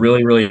 That's a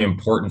really, really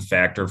important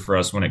factor for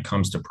us when it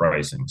comes to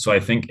pricing. So I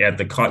think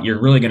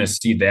you're really going to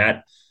see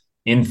that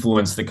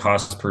influence the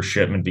cost per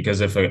shipment,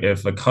 because if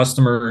a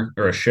customer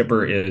or a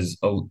shipper is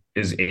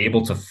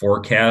able to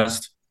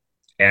forecast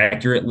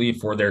accurately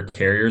for their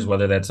carriers,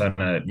 whether that's on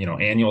a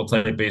annual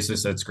type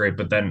basis, that's great.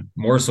 But then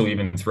more so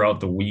even throughout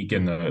the week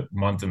and the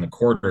month and the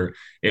quarter,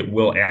 it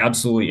will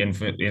absolutely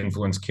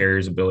influence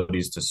carriers'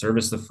 abilities to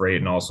service the freight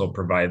and also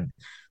provide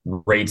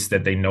rates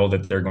that they know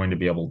that they're going to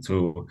be able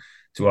to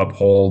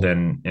uphold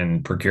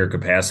and procure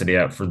capacity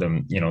out for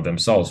them,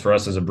 themselves. For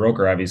us as a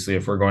broker, obviously,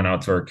 if we're going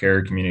out to our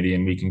carrier community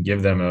and we can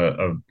give them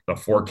a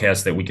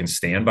forecast that we can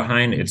stand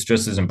behind, it's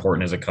just as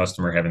important as a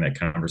customer having that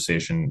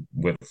conversation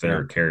with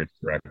their carrier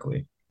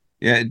directly.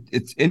 Yeah,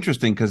 it's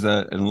interesting because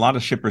in a lot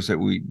of shippers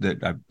that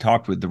I've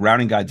talked with, the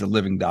routing guide's a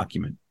living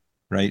document,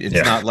 right?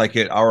 It's not like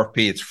at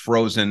RFP, it's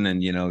frozen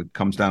and it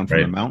comes down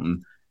from the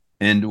mountain.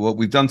 And what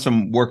we've done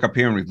some work up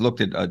here, and we've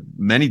looked at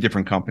many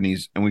different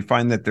companies, and we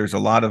find that there's a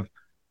lot of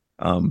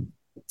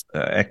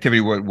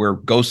activity where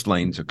ghost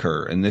lanes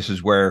occur. And this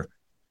is where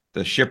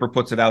the shipper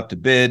puts it out to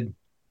bid,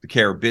 the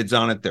carrier bids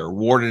on it, they're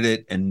awarded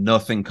it, and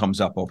nothing comes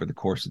up over the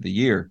course of the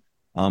year.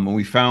 And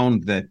we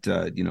found that,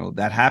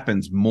 that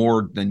happens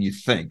more than you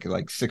think.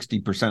 Like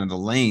 60% of the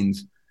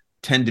lanes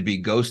tend to be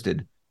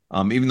ghosted,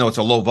 even though it's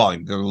a low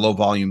volume. There are low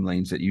volume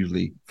lanes that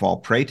usually fall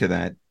prey to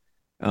that.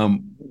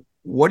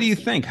 What do you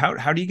think? How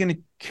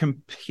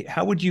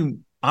would you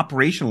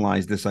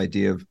operationalize this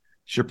idea of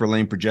shipper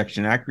lane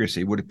projection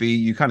accuracy? Would it be,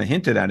 you kind of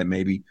hinted at it,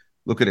 maybe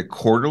look at it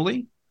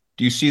quarterly?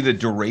 Do you see the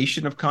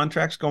duration of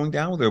contracts going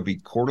down? There'll be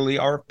quarterly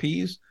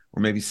RFPs,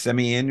 or maybe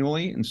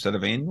semi-annually instead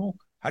of annual?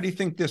 How do you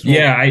think this will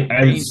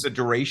change the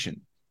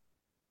duration?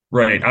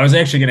 Right. I was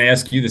actually going to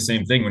ask you the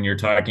same thing when you're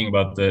talking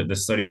about the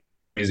studies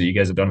that you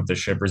guys have done with the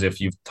shippers. If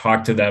you've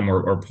talked to them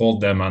or polled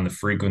them on the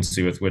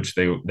frequency with which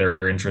they're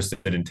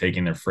interested in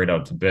taking their freight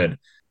out to bid.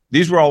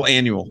 These were all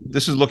annual.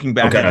 This is looking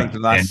back, I think, the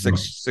last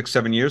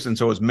 7 years. And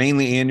so it was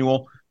mainly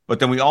annual. But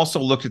then we also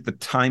looked at the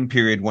time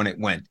period when it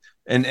went.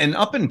 And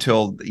up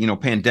until,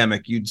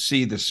 pandemic, you'd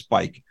see the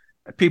spike.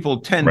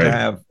 People tend to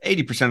have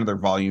 80% of their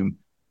volume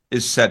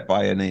is set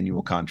by an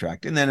annual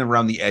contract. And then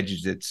around the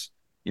edges, it's,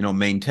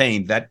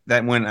 maintained.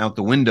 That went out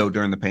the window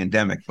during the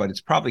pandemic, but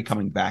it's probably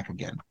coming back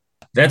again.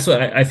 That's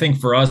what I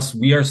think for us,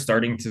 we are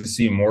starting to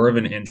see more of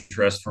an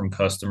interest from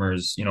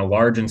customers,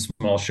 large and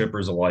small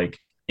shippers alike,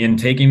 in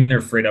taking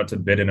their freight out to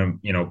bid in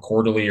a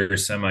quarterly or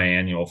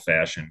semi-annual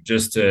fashion,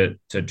 just to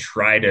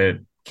try to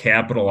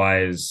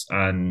capitalize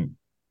on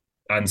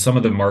some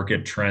of the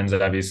market trends,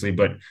 obviously,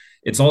 but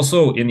it's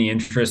also in the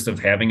interest of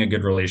having a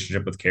good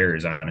relationship with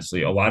carriers.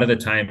 Honestly, a lot of the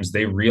times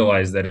they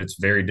realize that it's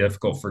very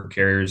difficult for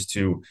carriers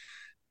to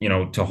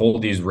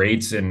hold these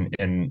rates in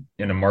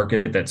a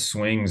market that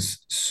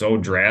swings so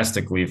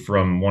drastically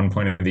from one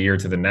point of the year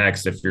to the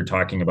next, if you're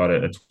talking about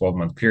a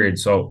 12-month period.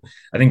 So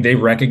I think they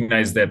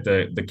recognize that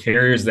the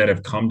carriers that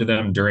have come to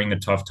them during the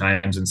tough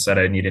times and said,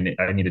 I need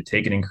to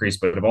take an increase,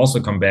 but have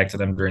also come back to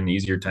them during the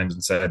easier times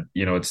and said,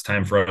 it's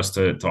time for us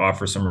to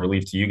offer some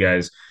relief to you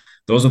guys.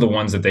 Those are the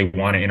ones that they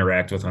want to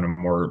interact with on a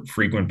more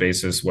frequent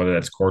basis, whether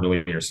that's quarterly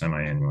or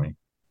semi-annually.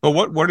 But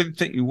what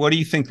do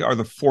you think are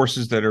the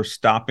forces that are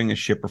stopping a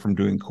shipper from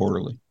doing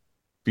quarterly?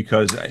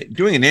 Because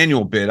doing an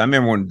annual bid, I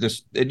remember when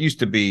it used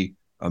to be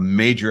a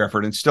major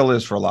effort, and still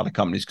is for a lot of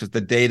companies, because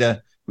the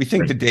data, we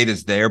think the data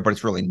is there, but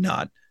it's really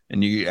not.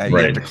 And you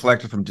have to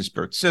collect it from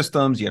disparate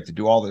systems. You have to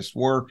do all this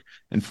work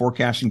and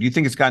forecasting. Do you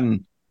think it's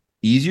gotten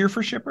easier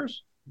for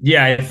shippers?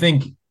 Yeah, I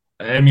think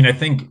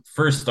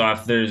first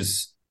off,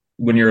 there's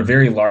when you're a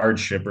very large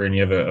shipper and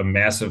you have a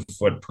massive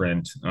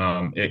footprint,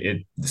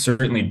 it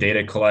certainly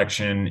data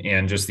collection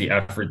and just the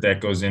effort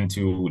that goes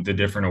into the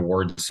different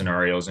award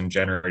scenarios and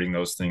generating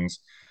those things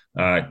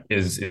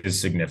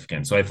is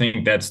significant. So I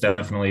think that's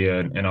definitely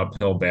an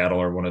uphill battle,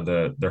 or one of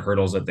the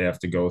hurdles that they have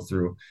to go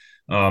through.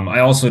 I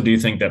also do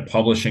think that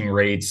publishing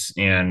rates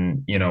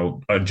and,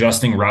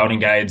 adjusting routing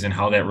guides and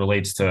how that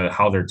relates to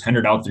how they're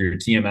tendered out through your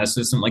TMS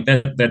system, like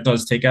that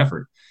does take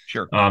effort.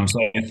 Sure. So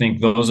I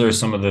think those are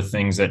some of the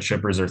things that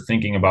shippers are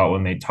thinking about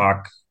when they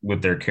talk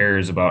with their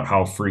carriers about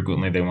how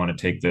frequently they want to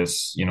take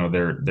this,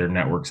 their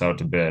networks out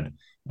to bid.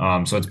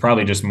 So it's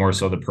probably just more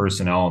so the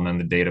personnel and then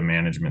the data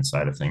management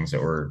side of things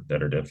that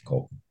are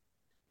difficult.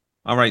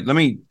 All right, let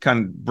me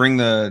kind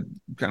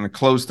of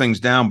close things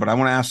down, but I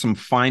want to ask some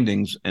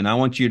findings, and I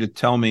want you to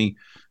tell me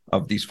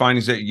of these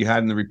findings that you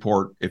had in the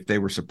report, if they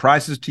were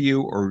surprises to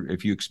you or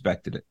if you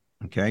expected it.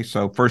 Okay,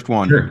 so first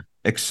one, sure.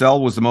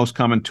 Excel was the most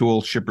common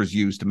tool shippers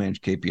use to manage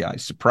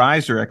KPIs.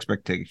 Surprise or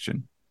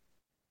expectation?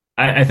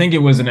 I think it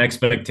was an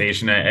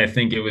expectation. I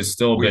think it was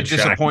still a bit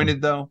disappointed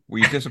shocking. though? Were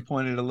you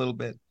disappointed a little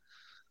bit?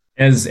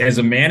 As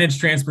a managed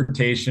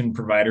transportation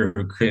provider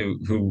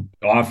who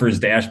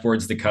offers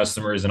dashboards to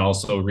customers and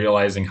also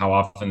realizing how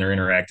often they're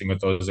interacting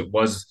with those, it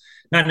was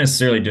not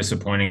necessarily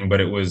disappointing, but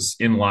it was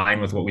in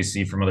line with what we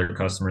see from other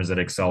customers, that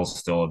Excel is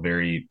still a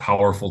very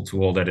powerful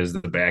tool that is the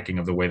backing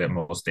of the way that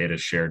most data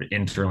is shared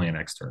internally and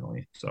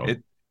externally. So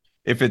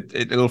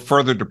it'll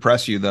further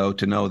depress you, though,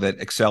 to know that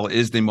Excel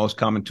is the most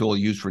common tool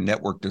used for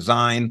network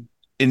design,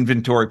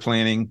 inventory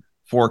planning,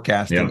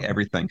 forecasting,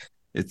 everything.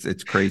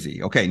 It's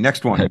crazy. Okay,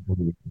 next one.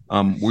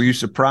 Were you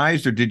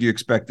surprised, or did you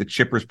expect that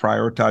shippers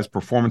prioritize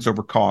performance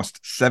over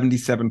cost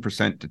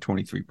 77% to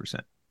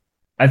 23%?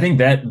 I think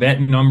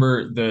that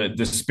number, the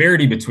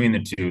disparity between the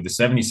two, the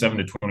 77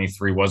 to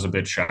 23, was a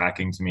bit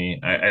shocking to me.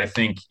 I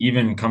think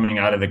even coming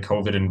out of the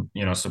COVID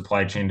and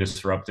supply chain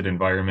disrupted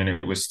environment,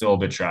 it was still a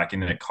bit shocking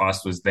that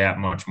cost was that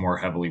much more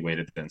heavily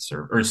weighted than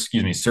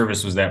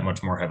service was that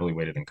much more heavily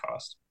weighted than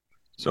cost.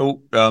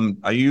 So,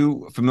 are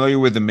you familiar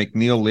with the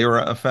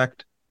McNeil-Lira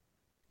effect?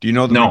 Do you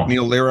know the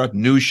McNeil-Lira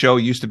news show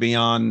used to be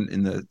on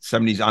in the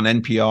 70s on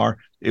NPR?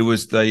 It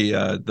was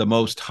the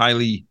most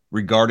highly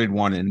regarded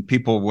one, and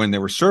people, when they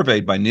were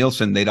surveyed by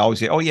Nielsen, they'd always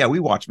say, "Oh yeah, we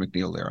watched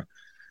McNeil-Lira,"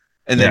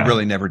 and they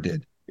really never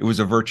did. It was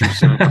a virtue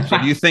signaling. So,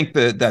 do you think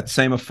that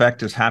same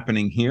effect is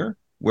happening here,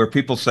 where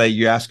people say,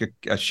 you ask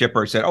a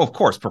shipper, said, "Oh, of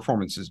course,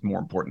 performance is more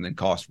important than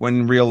cost," when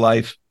in real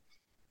life,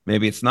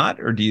 maybe it's not?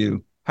 Or do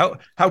you how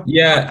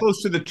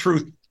close to the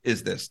truth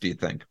is this? Do you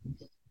think?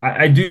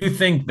 I do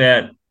think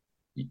that.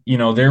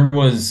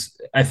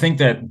 I think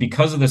that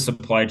because of the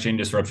supply chain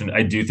disruption,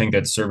 I do think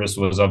that service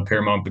was of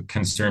paramount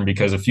concern,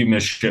 because a few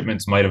missed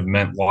shipments might have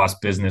meant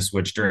lost business,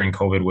 which during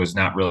COVID was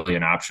not really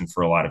an option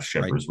for a lot of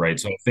shippers, right?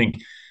 So I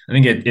think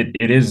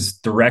it is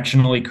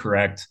directionally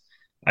correct.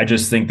 I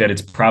just think that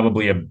it's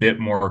probably a bit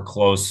more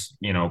close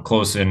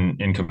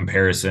in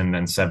comparison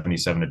than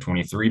 77 to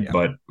 23,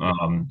 but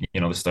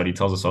the study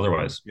tells us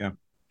otherwise. Yeah.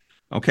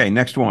 Okay,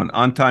 next one.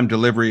 On-time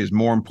delivery is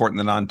more important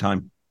than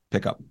on-time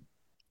pickup.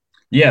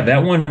 Yeah,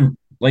 that one,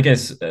 like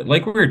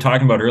we were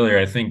talking about earlier,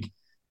 I think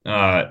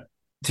to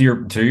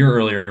your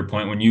earlier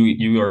point, when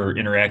you are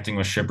interacting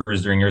with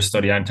shippers during your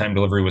study, on-time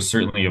delivery was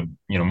certainly a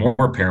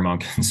more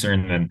paramount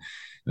concern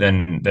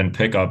than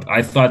pickup.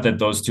 I thought that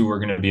those two were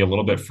going to be a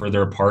little bit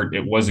further apart.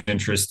 It was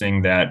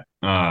interesting that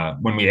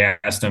when we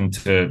asked them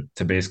to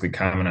basically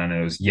comment on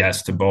it, it was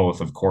yes to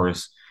both, of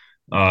course.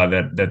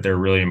 That they're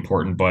really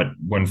important, but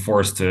when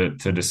forced to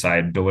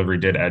decide, delivery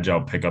did edge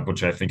out pickup,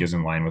 which I think is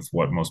in line with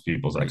what most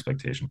people's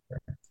expectations are.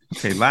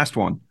 Okay, last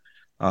one.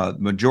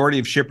 Majority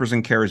of shippers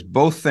and carriers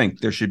both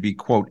think there should be,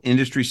 quote,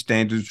 industry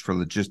standards for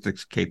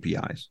logistics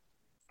KPIs.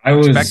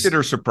 Expected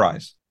or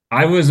surprised?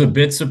 I was a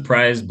bit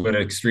surprised, but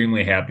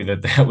extremely happy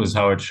that was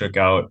how it shook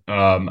out.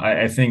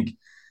 I think,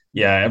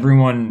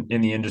 everyone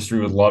in the industry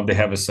would love to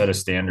have a set of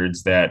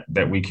standards that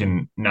we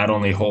can not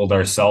only hold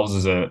ourselves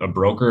as a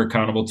broker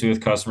accountable to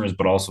with customers,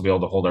 but also be able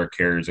to hold our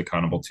carriers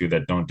accountable to,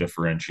 that don't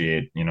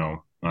differentiate,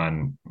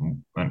 on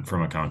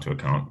from account to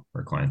account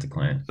or client to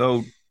client.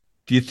 So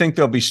do you think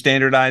they'll be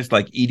standardized,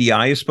 like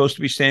EDI is supposed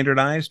to be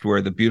standardized, where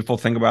the beautiful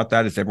thing about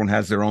that is everyone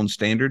has their own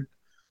standard?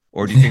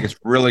 Or do you think it's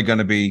really going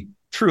to be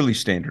truly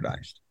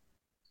standardized?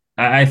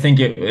 I think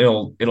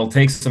it'll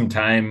take some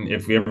time.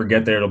 If we ever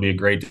get there, it'll be a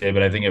great day.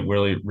 But I think it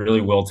really,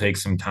 really will take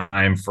some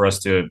time for us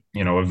to,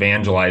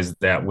 evangelize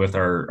that with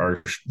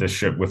the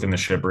ship within the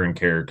shipper and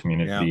carrier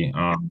community.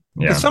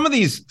 Some of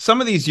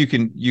these you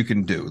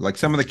can do, like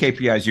some of the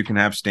KPIs you can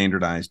have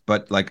standardized,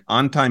 but like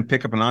on-time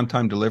pickup and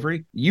on-time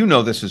delivery,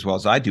 this as well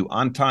as I do.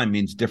 On-time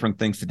means different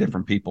things to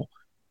different people.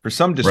 For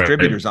some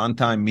distributors,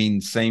 on-time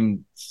means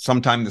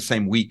sometime the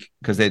same week,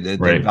 because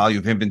the value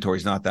of inventory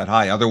is not that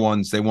high. Other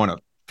ones, they want a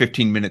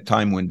 15-minute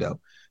time window.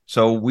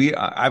 So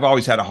I've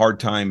always had a hard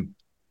time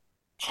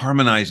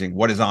harmonizing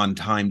what is on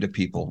time to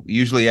people.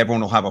 Usually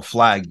everyone will have a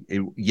flag,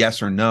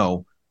 yes or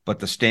no, but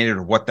the standard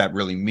of what that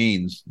really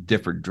means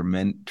differed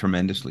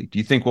tremendously. Do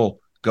you think we'll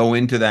go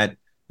into that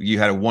you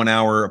had a 1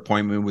 hour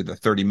appointment with a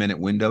 30-minute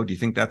window. Do you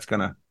think that's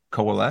going to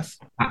coalesce?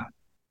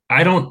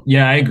 I don't.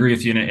 Yeah, I agree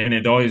with you, and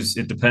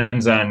it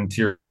depends on,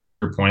 to your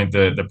point,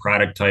 the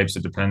product types.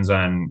 It depends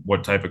on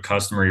what type of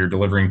customer you're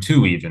delivering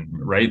to, even,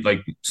 right?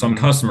 Like some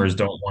customers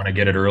don't want to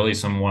get it early,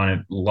 some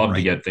love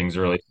to get things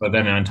early, but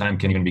then on time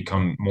can even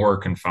become more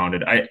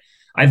confounded.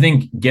 I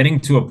think getting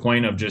to a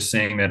point of just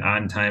saying that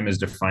on time is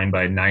defined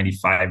by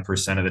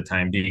 95% of the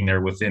time being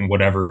there within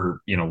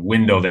whatever,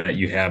 window that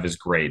you have is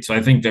great. So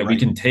I think that we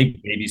can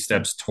take baby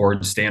steps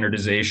towards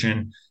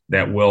standardization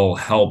that will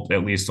help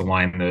at least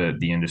align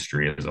the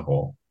industry as a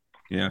whole.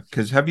 Yeah,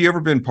 because have you ever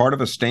been part of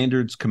a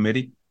standards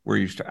committee where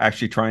you're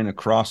actually trying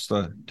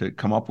to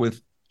come up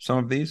with some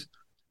of these?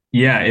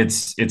 Yeah,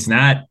 it's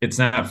not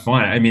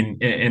fun. I mean,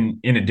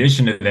 in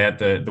addition to that,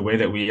 the way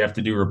that we have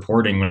to do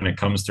reporting when it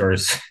comes to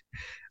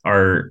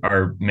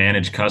our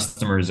managed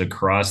customers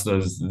across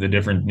the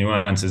different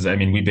nuances. I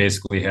mean, we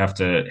basically have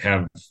to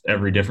have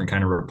every different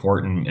kind of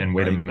report and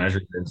way to measure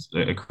this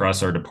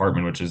across our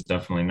department, which is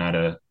definitely not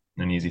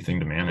an easy thing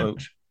to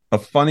manage. A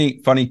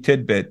funny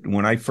tidbit: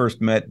 when I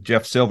first met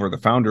Jeff Silver, the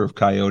founder of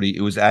Coyote,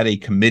 it was at a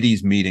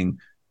committee's meeting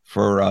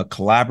for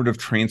collaborative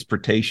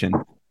transportation,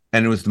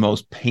 and it was the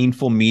most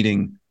painful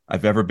meeting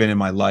I've ever been in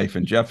my life.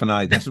 And Jeff and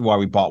I, this is why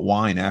we bought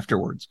wine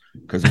afterwards,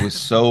 because it was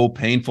so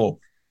painful.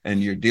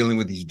 And you're dealing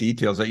with these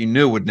details that you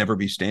knew would never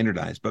be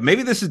standardized. But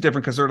maybe this is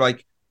different because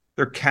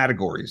they're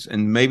categories,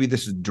 and maybe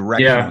this is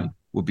directionally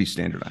will be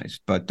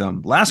standardized. But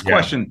last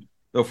question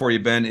though for you,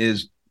 Ben,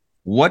 is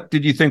what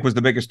did you think was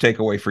the biggest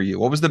takeaway for you?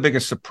 What was the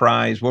biggest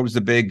surprise? What was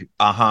the big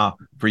aha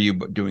for you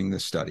doing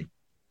this study?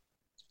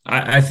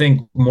 I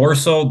think more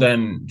so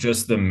than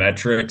just the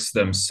metrics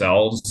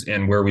themselves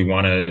and where we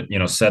want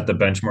to, set the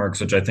benchmarks,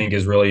 which I think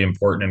is really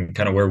important, and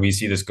kind of where we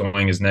see this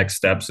going as next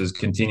steps is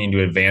continuing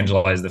to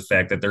evangelize the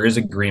fact that there is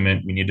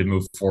agreement. We need to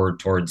move forward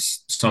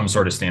towards some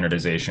sort of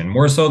standardization.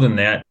 More so than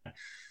that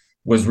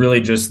was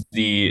really just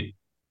the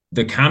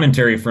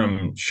commentary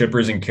from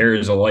shippers and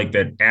carriers alike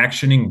that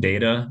actioning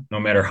data,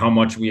 no matter how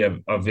much we have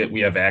of it,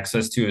 we have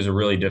access to, is a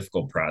really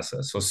difficult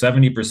process. So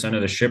 70%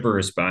 of the shipper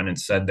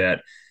respondents said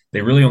that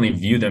they really only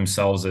view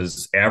themselves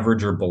as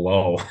average or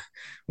below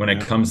when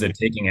it comes to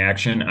taking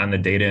action on the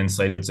data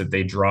insights that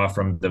they draw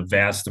from the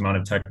vast amount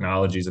of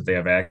technologies that they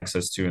have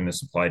access to in the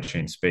supply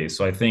chain space.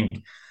 So I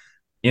think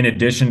in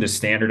addition to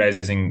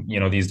standardizing,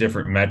 these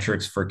different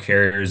metrics for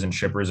carriers and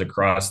shippers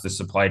across the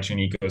supply chain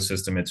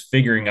ecosystem, it's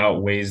figuring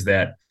out ways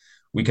that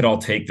we could all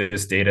take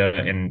this data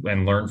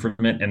and learn from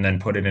it and then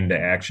put it into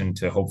action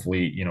to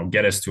hopefully,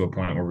 get us to a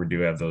point where we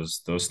do have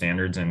those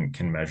standards and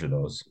can measure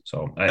those.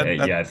 So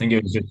I think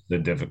it was just the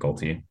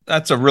difficulty.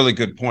 That's a really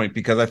good point,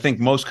 because I think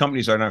most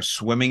companies are now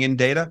swimming in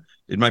data.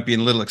 It might be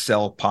in little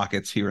Excel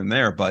pockets here and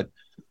there, but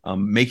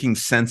making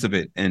sense of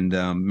it and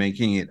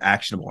making it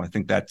actionable. I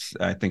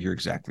think you're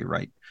exactly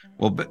right.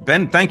 Well,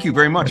 Ben, thank you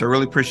very much. I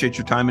really appreciate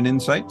your time and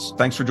insights.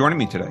 Thanks for joining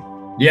me today.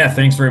 Yeah,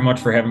 thanks very much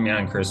for having me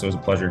on, Chris. It was a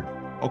pleasure.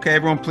 Okay,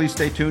 everyone, please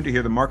stay tuned to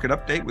hear the market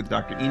update with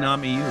Dr.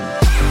 Enam Eyoun.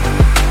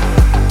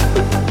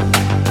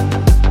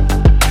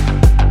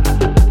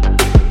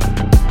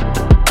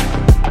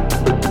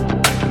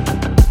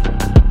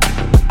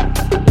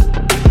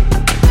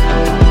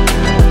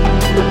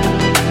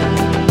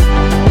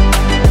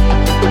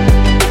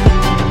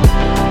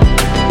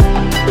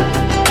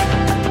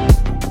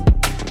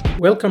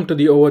 Welcome to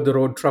the Over the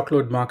Road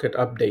Truckload Market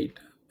Update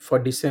for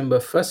December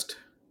 1st,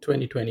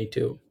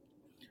 2022.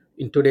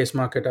 In today's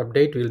market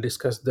update, we'll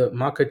discuss the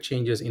market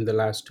changes in the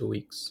last 2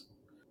 weeks.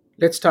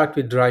 Let's start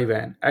with dry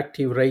van.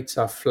 Active rates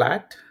are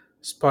flat,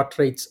 spot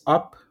rates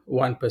up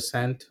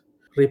 1%,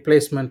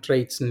 replacement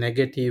rates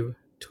negative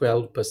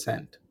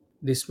 12%.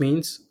 This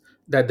means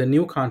that the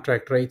new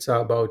contract rates are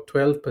about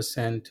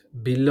 12%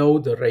 below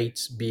the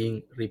rates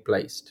being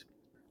replaced.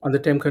 On the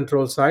temp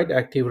control side,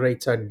 active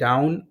rates are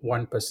down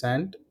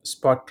 1%,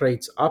 spot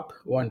rates up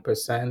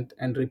 1%,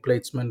 and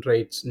replacement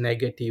rates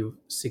negative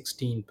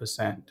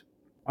 16%.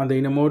 On the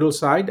intermodal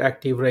side,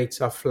 active rates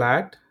are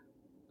flat,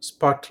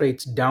 spot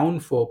rates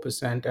down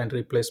 4%, and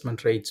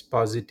replacement rates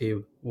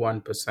positive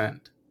 1%.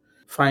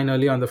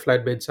 Finally, on the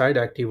flatbed side,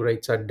 active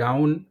rates are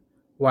down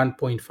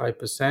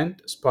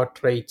 1.5%, spot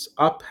rates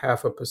up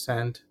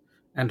 0.5%,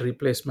 and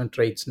replacement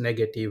rates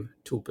negative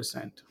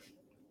 2%.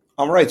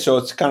 All right, so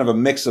it's kind of a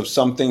mix of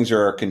some things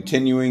are a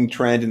continuing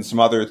trend and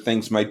some other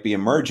things might be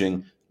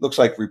emerging. Looks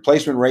like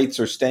replacement rates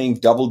are staying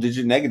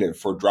double-digit negative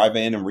for dry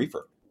van and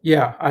reefer.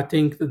 Yeah, I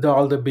think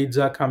all the bids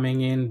are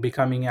coming in,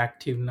 becoming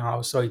active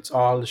now. So it's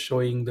all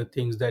showing the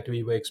things that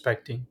we were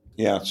expecting.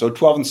 Yeah, so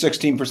 12 and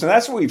 16%.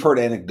 That's what we've heard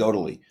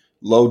anecdotally.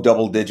 Low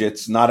double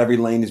digits. Not every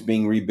lane is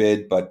being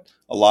rebid, but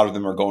a lot of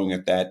them are going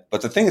at that.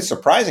 But the thing that's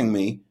surprising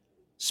me,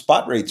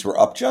 spot rates were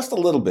up just a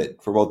little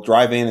bit for both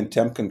dry van and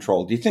temp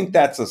control. Do you think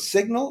that's a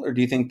signal, or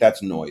do you think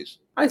that's noise?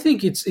 I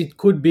think it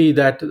could be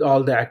that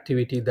all the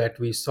activity that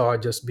we saw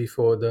just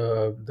before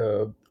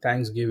the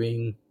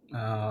Thanksgiving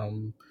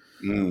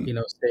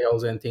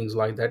sales and things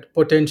like that.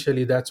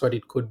 Potentially, that's what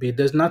it could be.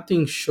 There's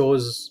nothing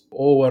shows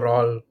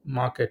overall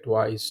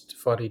market-wise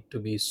for it to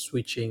be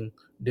switching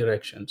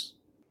directions.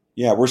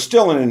 Yeah, we're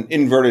still in an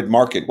inverted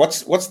market.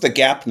 What's the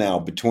gap now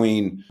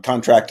between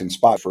contract and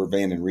spot for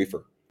van and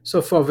reefer?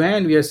 So for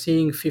van, we are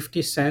seeing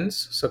 50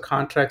 cents. So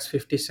contracts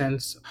 50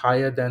 cents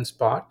higher than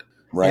spot.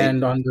 Right.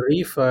 And on the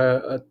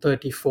reefer,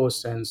 34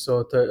 cents.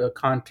 So the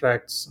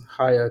contracts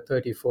higher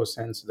 34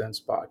 cents than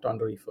spot on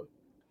the reefer.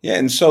 Yeah,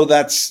 and so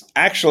that's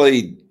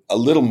actually a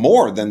little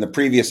more than the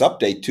previous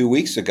update 2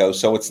 weeks ago.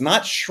 So it's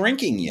not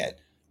shrinking yet.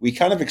 We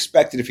kind of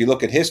expected, if you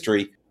look at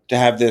history, to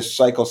have this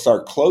cycle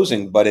start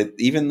closing, but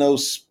even though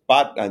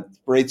spot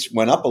rates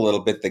went up a little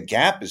bit, the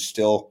gap is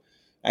still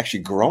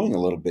actually growing a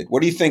little bit.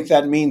 What do you think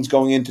that means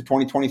going into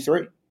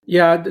 2023?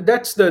 Yeah,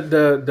 that's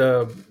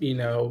the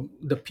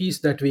piece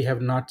that we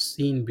have not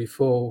seen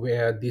before,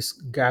 where this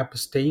gap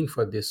is staying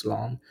for this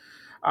long.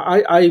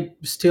 I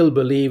still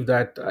believe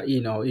that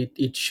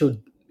it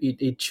should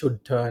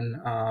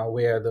turn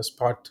where the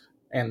spot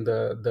and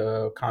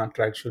the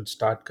contract should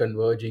start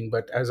converging.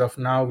 But as of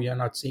now, we are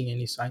not seeing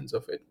any signs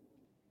of it.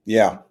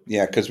 Yeah,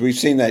 because we've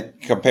seen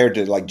that compared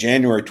to like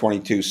January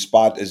 22,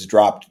 spot has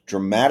dropped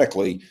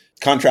dramatically.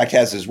 Contract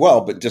has as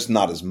well, but just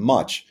not as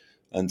much.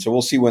 And so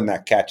we'll see when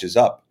that catches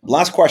up.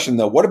 Last question,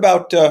 though. What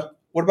about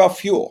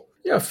fuel?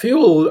 Yeah,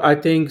 fuel, I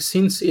think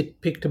since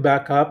it picked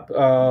back up,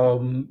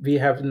 we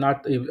have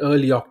not,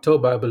 early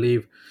October, I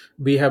believe,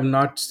 we have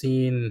not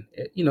seen,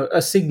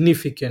 a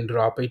significant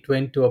drop. It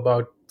went to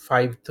about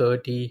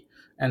 5.30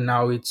 and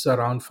now it's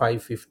around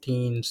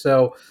 5.15.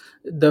 So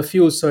the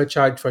fuel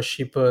surcharge for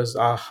shippers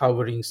are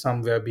hovering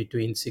somewhere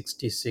between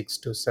 66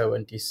 to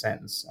 70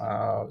 cents.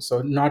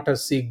 So not a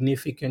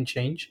significant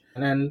change.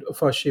 And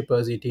for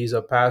shippers, it is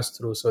a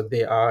pass-through, so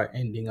they are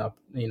ending up,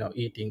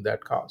 eating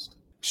that cost.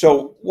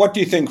 So what do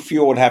you think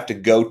fuel would have to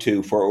go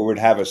to for it would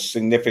have a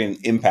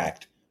significant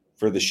impact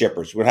for the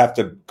shippers? Would it have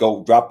to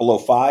drop below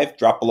 5,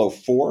 drop below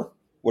 4?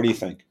 What do you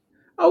think?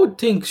 I would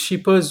think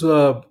shippers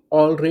were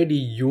already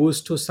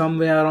used to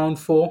somewhere around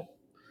 4.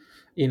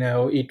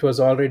 It was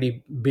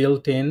already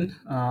built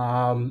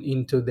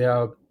into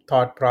their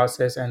thought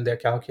process and their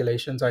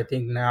calculations. I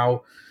think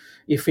now,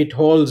 if it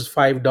holds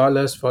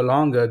 $5 for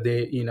longer,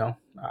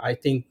 I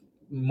think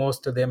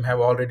most of them have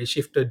already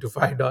shifted to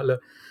 $5,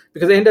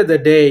 because at the end of the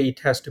day, it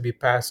has to be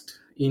passed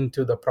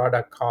into the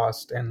product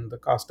cost and the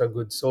cost of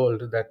goods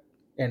sold. That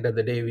end of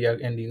the day, we are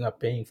ending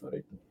up paying for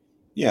it.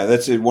 Yeah,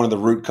 that's one of the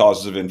root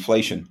causes of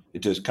inflation. It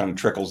just kind of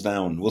trickles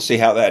down. We'll see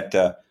how that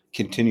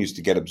continues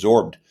to get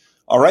absorbed.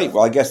 All right.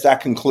 Well, I guess that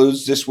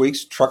concludes this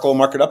week's Truckload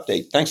Market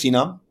Update. Thanks,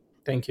 Enam.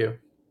 Thank you.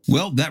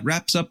 Well, that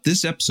wraps up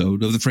this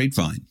episode of The Freight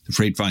Find. The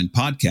Freight Find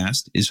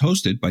podcast is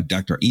hosted by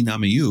Dr.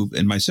 Enam Ayub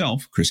and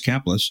myself, Chris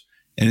Kaplis,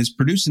 and is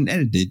produced and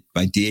edited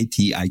by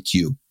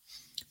DATIQ.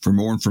 For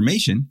more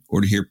information or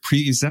to hear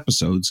previous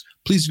episodes,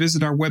 please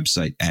visit our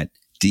website at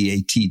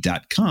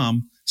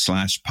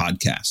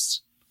dat.com/podcasts.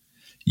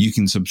 You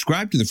can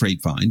subscribe to The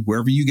Freight Find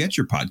wherever you get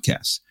your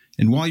podcasts.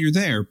 And while you're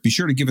there, be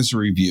sure to give us a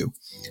review.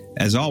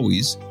 As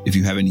always, if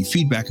you have any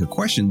feedback or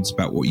questions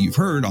about what you've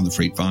heard on The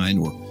Freight Find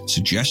or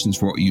suggestions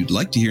for what you'd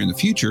like to hear in the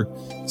future,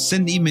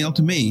 send an email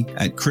to me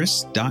at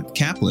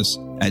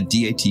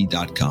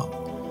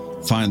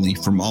chris.kaplis@dat.com. Finally,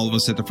 from all of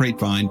us at The Freight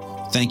Find,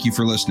 thank you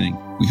for listening.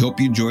 We hope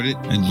you enjoyed it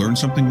and learned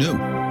something new.